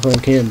 I definitely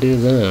can't do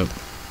that.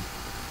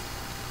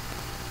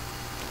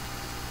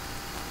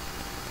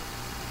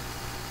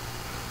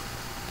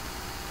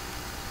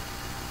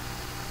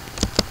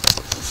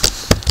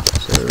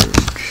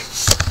 Search.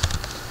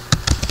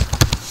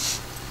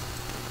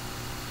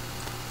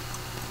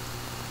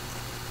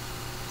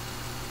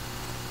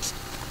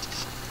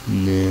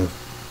 Yeah.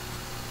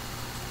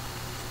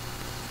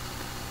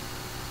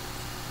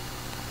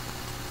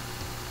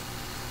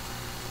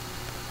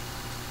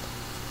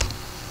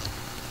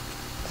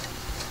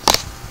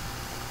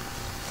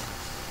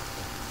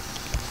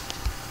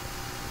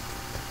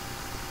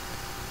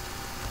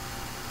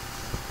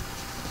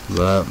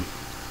 But,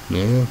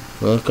 yeah,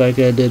 look like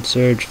I did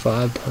search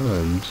 5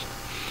 times.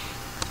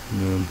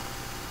 Yeah.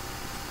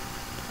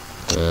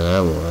 Yeah, that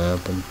won't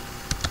happen.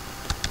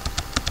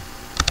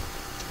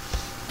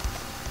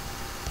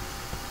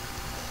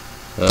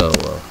 Oh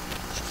well.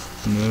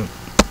 Yeah,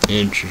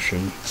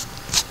 interesting.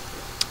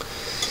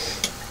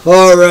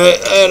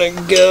 Alright, I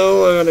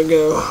gotta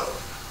go.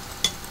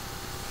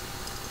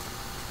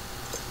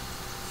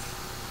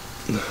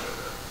 Yeah.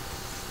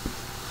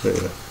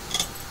 Yeah.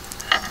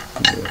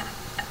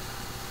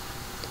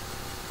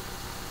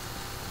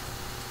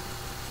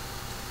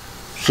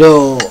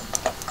 So,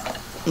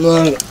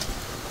 like,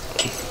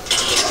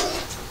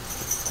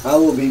 I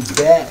will be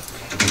back.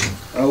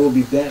 I will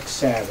be back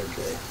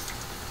Saturday.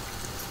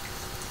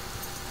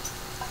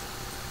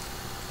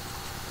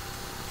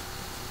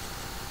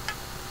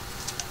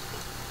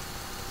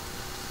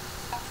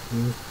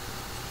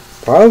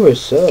 Probably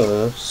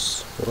so.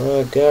 That's what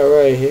I got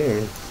right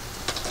here.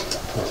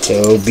 So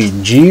it'll be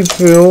G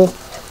Fuel,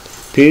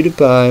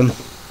 PewDiePie,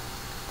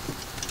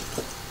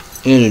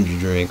 energy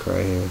drink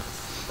right here.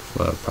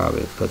 Well, I'll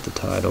probably put the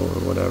title or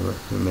whatever,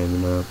 or maybe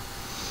not.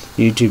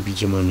 YouTube,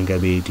 you gotta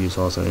be 18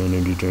 sauce on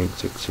energy drink,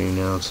 16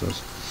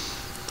 ounces.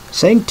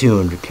 Saying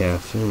 200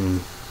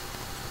 caffeine.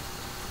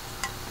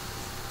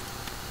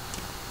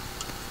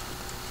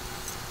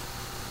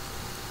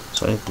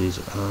 So I think these,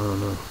 I don't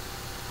know.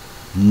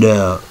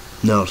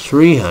 No,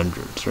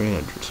 300. Sorry,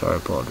 I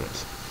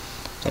apologize.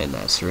 And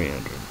that's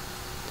 300.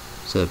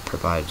 So it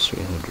provides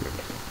 300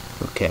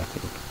 of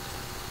caffeine.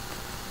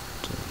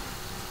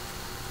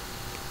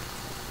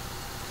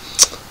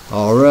 So.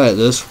 Alright,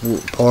 this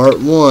part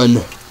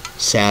 1,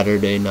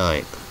 Saturday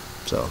night.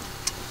 So,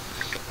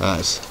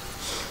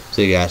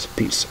 see you guys.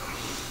 Peace.